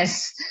or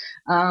less.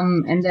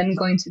 And then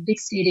going to big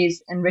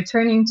cities and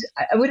returning to,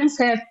 I wouldn't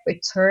say I've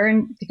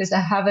returned because I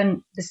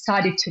haven't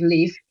decided to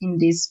live in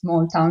these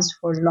small towns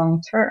for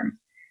long term.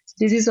 So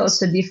this is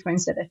also a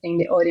difference that I think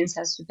the audience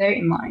has to bear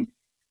in mind.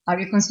 Are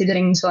you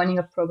considering joining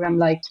a program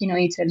like Kino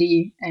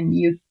Italy, and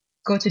you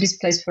go to this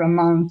place for a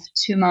month,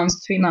 2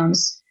 months, 3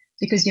 months,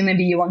 because you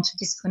want to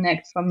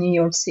disconnect from New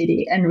York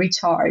City and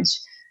recharge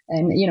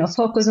and,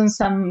 focus on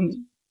some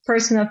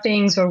personal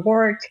things or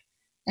work,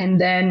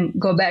 and then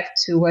go back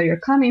to where you're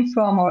coming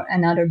from or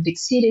another big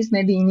cities,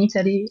 maybe in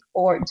Italy,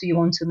 or do you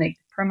want to make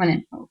the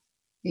permanent move?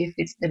 If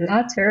it's the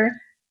latter,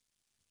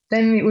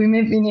 then we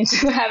maybe need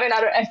to have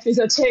another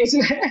episode change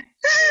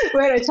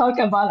where I talk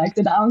about like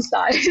the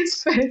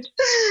downsides.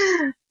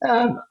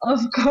 But of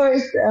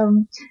course,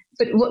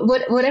 but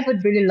what I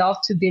would really love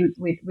to build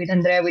with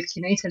Andrea with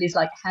Kino Italy is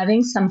like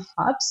having some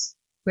hubs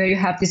where you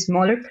have these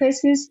smaller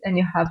places and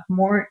you have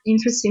more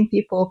interesting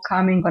people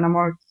coming on a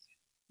more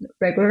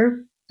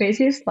regular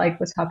basis, like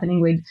what's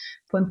happening with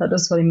Ponta do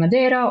Sol in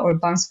Madeira or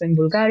Bansko in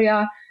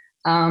Bulgaria.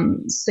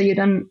 So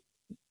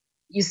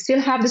you still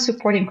have the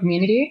supporting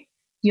community.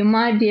 You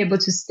might be able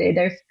to stay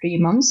there 3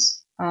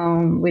 months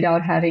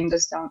without having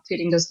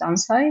feeling those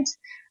downsides,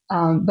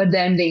 but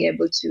then being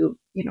able to,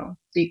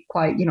 be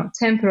quite,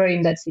 temporary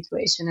in that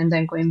situation and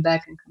then going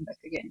back and come back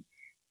again.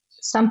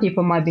 Some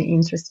people might be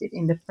interested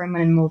in the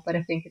permanent move, but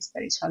I think it's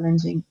very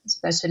challenging,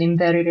 especially in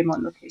very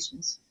remote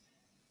locations.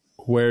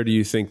 Where do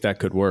you think that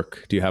could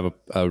work? Do you have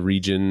a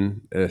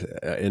region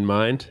in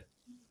mind?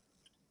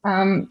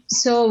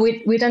 So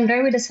with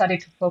Andrea, we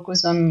decided to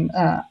focus on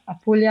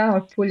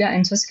Puglia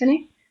and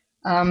Tuscany.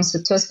 So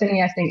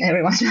Tuscany, I think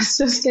everyone knows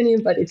Tuscany,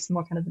 but it's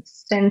more kind of the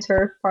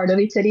center part of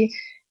Italy.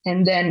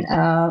 And then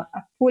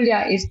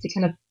Puglia is the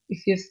kind of,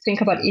 if you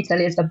think about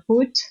Italy as a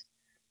boot,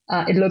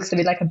 it looks a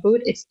bit like a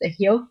boot. It's the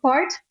hill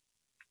part.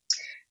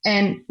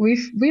 And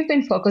we've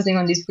been focusing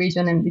on this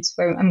region, and it's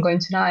where I'm going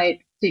tonight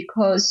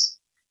because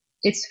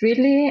it's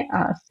really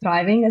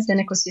thriving as an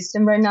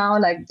ecosystem right now.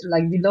 Like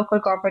the local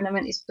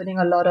government is putting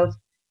a lot of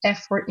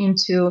effort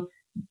into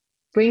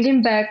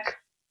bringing back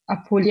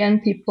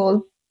Apulian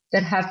people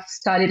that have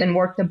studied and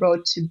worked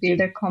abroad to build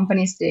their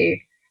companies there.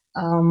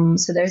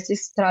 So there's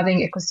this thriving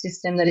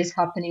ecosystem that is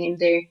happening in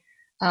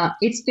there.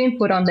 It's been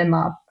put on the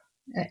map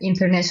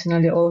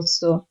internationally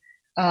also,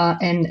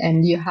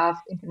 and you have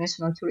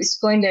international tourists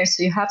going there.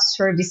 So you have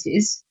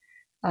services,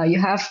 you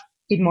have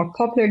bit more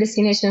popular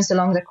destinations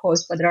along the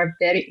coast, but there are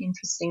very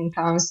interesting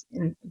towns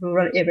in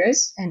rural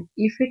areas. And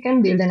if we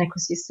can build an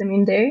ecosystem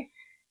in there,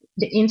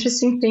 the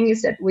interesting thing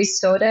is that we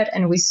saw that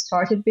and we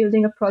started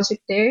building a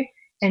project there.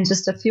 And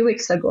just a few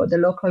weeks ago, the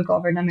local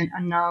government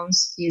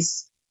announced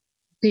this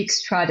big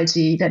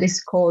strategy that is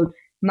called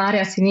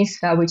Mare a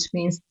Sinistra, which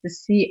means the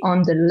sea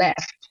on the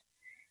left.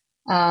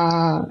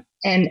 And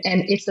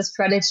it's a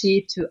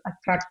strategy to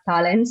attract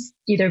talents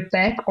either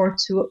back or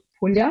to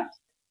Puglia.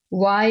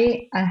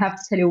 Why? I have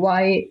to tell you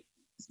why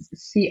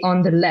sea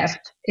on the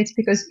left. It's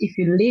because if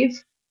you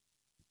leave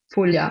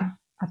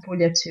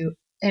Apulia to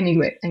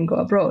emigrate and go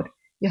abroad,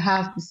 you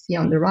have the sea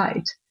on the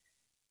right.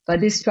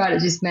 But this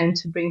strategy is meant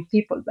to bring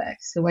people back.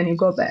 So when you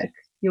go back,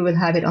 you will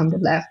have it on the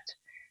left.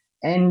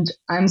 And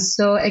I'm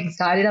so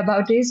excited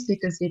about this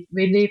because it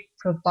really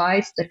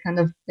provides the kind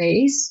of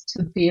base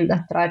to build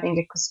a thriving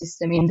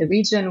ecosystem in the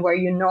region where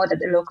you know that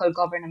the local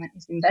government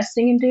is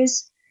investing in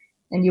this,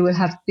 and you will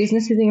have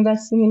businesses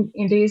investing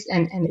in this,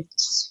 and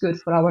it's good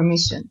for our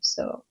mission.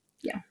 So,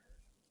 yeah.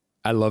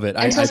 I love it.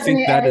 And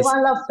Tuscany,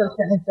 everyone loves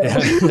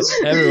Tuscany.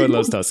 So. Everyone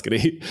loves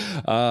Tuscany.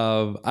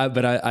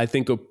 But I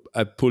think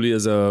Puglia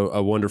is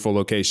a wonderful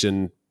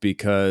location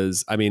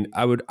because, I mean,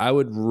 I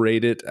would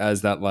rate it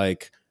as that,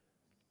 like,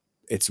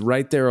 it's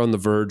right there on the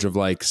verge of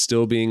like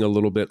still being a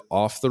little bit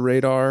off the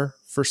radar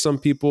for some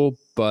people,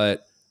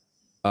 but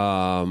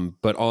on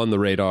the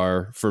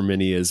radar for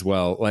many as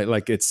well.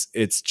 Like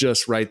it's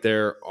just right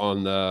there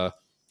on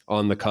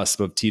the cusp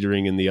of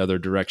teetering in the other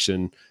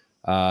direction.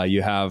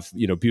 You have,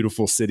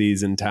 beautiful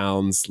cities and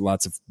towns,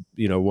 lots of,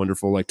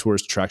 wonderful like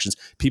tourist attractions.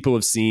 People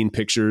have seen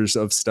pictures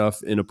of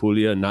stuff in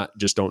Apulia and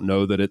don't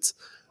know that it's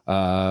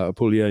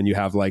Apulia. And you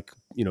have like,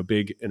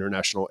 big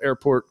international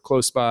airport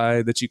close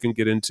by that you can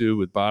get into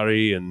with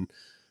Bari and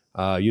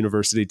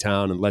University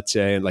Town and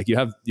Lecce. And like you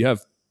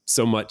have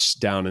so much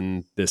down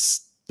in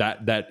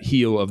that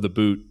heel of the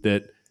boot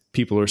that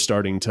people are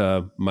starting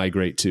to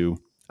migrate to,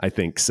 I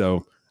think.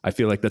 So I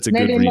feel like that's a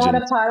good region. Maybe not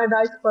a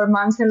paradise for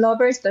mountain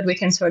lovers, but we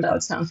can sort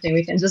out something.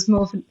 We can just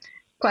move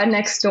quite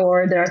next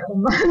door. There are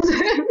some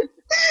mountains.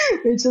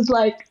 We just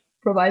like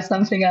provide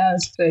something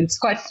else. But it's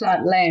quite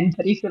flat land.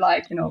 But if you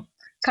like,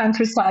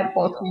 countryside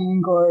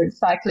walking or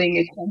cycling,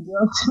 it can be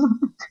also.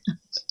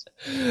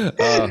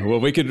 Well,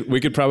 we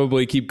could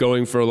probably keep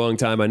going for a long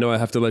time. I know I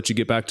have to let you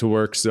get back to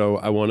work, so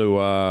I want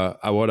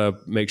to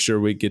make sure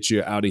we get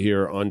you out of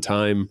here on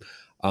time.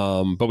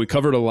 But we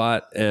covered a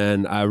lot,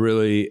 and I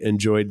really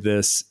enjoyed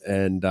this,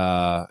 and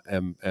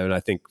I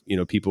think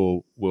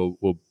people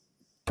will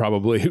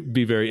probably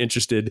be very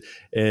interested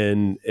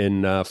in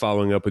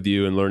following up with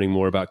you and learning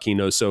more about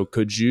Kino. So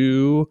could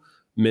you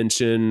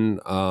mention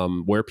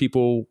where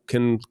people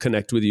can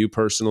connect with you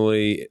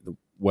personally, the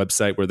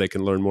website where they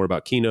can learn more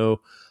about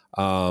Kino?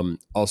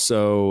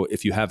 Also,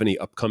 if you have any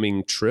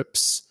upcoming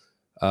trips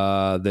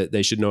that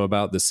they should know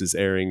about. This is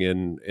airing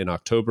in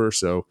October,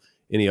 so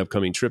any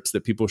upcoming trips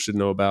that people should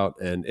know about,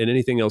 and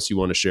anything else you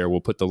want to share,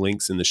 we'll put the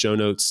links in the show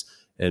notes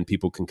and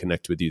people can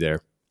connect with you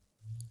there.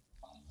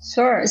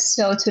 Sure.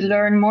 So to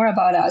learn more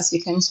about us,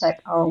 you can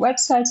check our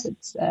website.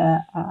 It's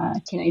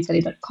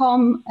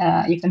kinoitaly.com.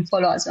 You can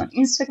follow us on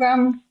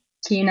Instagram,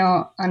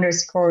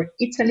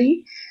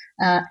 Kino_Italy,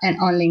 and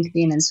on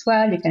LinkedIn as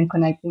well. You can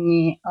connect with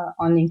me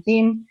on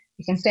LinkedIn.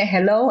 You can say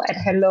hello at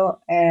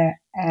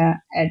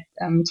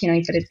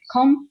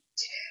kinoitaly.com.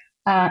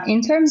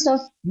 In terms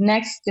of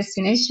next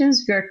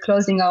destinations, we are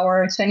closing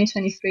our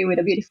 2023 with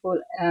a beautiful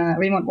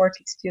remote work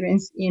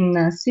experience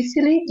in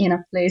Sicily, in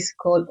a place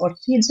called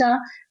Ortigia,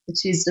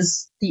 which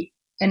is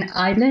an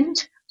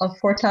island of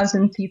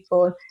 4,000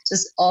 people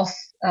just off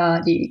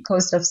the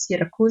coast of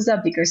Syracuse,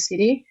 bigger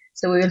city.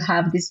 So we will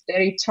have this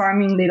very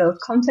charming little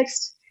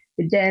context,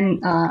 but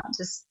then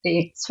just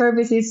the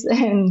services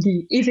and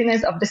the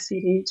easiness of the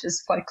city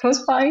just quite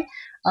close by.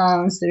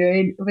 So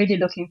we're really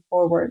looking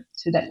forward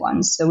to that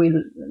one. So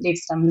we'll leave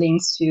some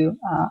links to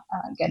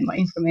get more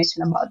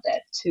information about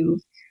that too.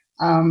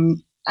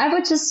 I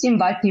would just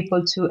invite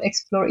people to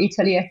explore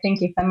Italy. I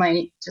think if I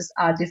might just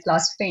add this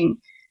last thing,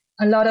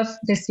 a lot of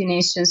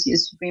destinations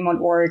use remote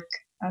work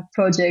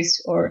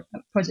projects or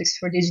projects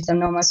for digital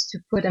nomads to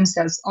put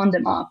themselves on the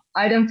map.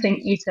 I don't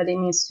think Italy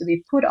needs to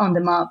be put on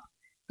the map,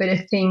 but I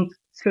think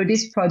through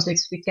these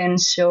projects we can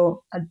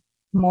show a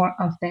more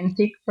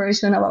authentic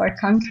version of our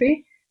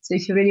country. So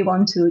if you really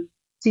want to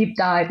deep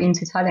dive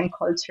into Italian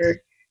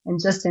culture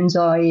and just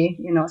enjoy,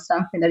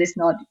 something that is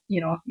not,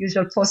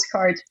 usual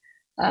postcard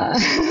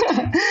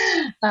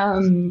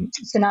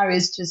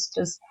scenarios,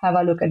 just have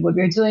a look at what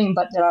we're doing.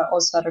 But there are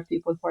also other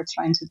people who are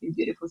trying to do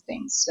beautiful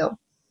things. So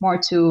more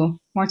to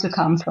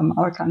come from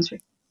our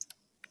country.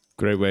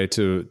 Great way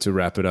to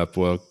wrap it up.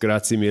 Well,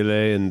 grazie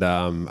mille. And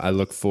I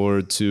look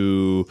forward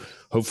to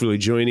hopefully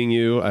joining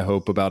you. I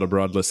hope About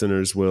Abroad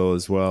listeners will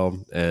as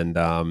well. And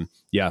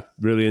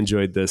really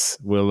enjoyed this.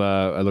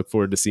 I look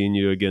forward to seeing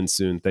you again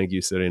soon. Thank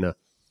you, Serena.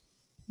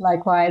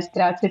 Likewise.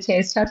 Grazie,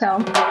 Chase. Ciao,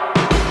 ciao.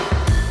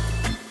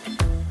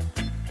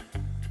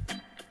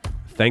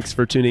 Thanks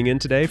for tuning in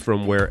today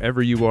from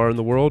wherever you are in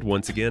the world.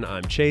 Once again,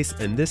 I'm Chase,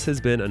 and this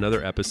has been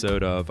another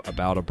episode of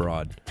About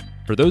Abroad.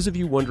 For those of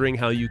you wondering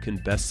how you can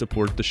best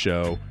support the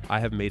show, I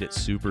have made it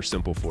super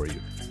simple for you.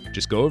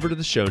 Just go over to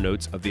the show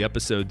notes of the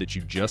episode that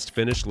you just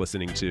finished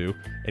listening to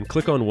and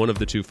click on one of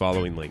the two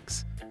following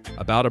links.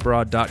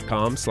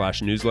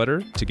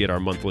 aboutabroad.com/newsletter to get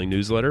our monthly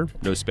newsletter,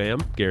 no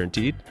spam,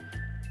 guaranteed,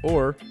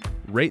 or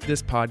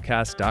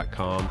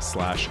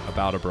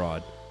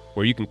ratethispodcast.com/aboutabroad,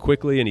 where you can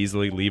quickly and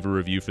easily leave a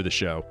review for the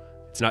show.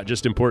 It's not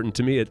just important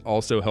to me, it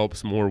also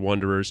helps more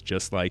wanderers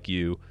just like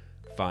you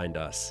find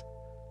us.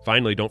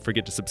 Finally, don't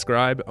forget to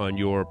subscribe on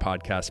your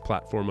podcast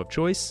platform of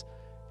choice,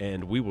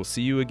 and we will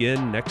see you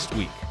again next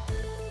week.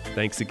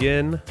 Thanks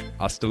again.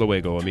 Hasta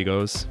luego,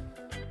 amigos.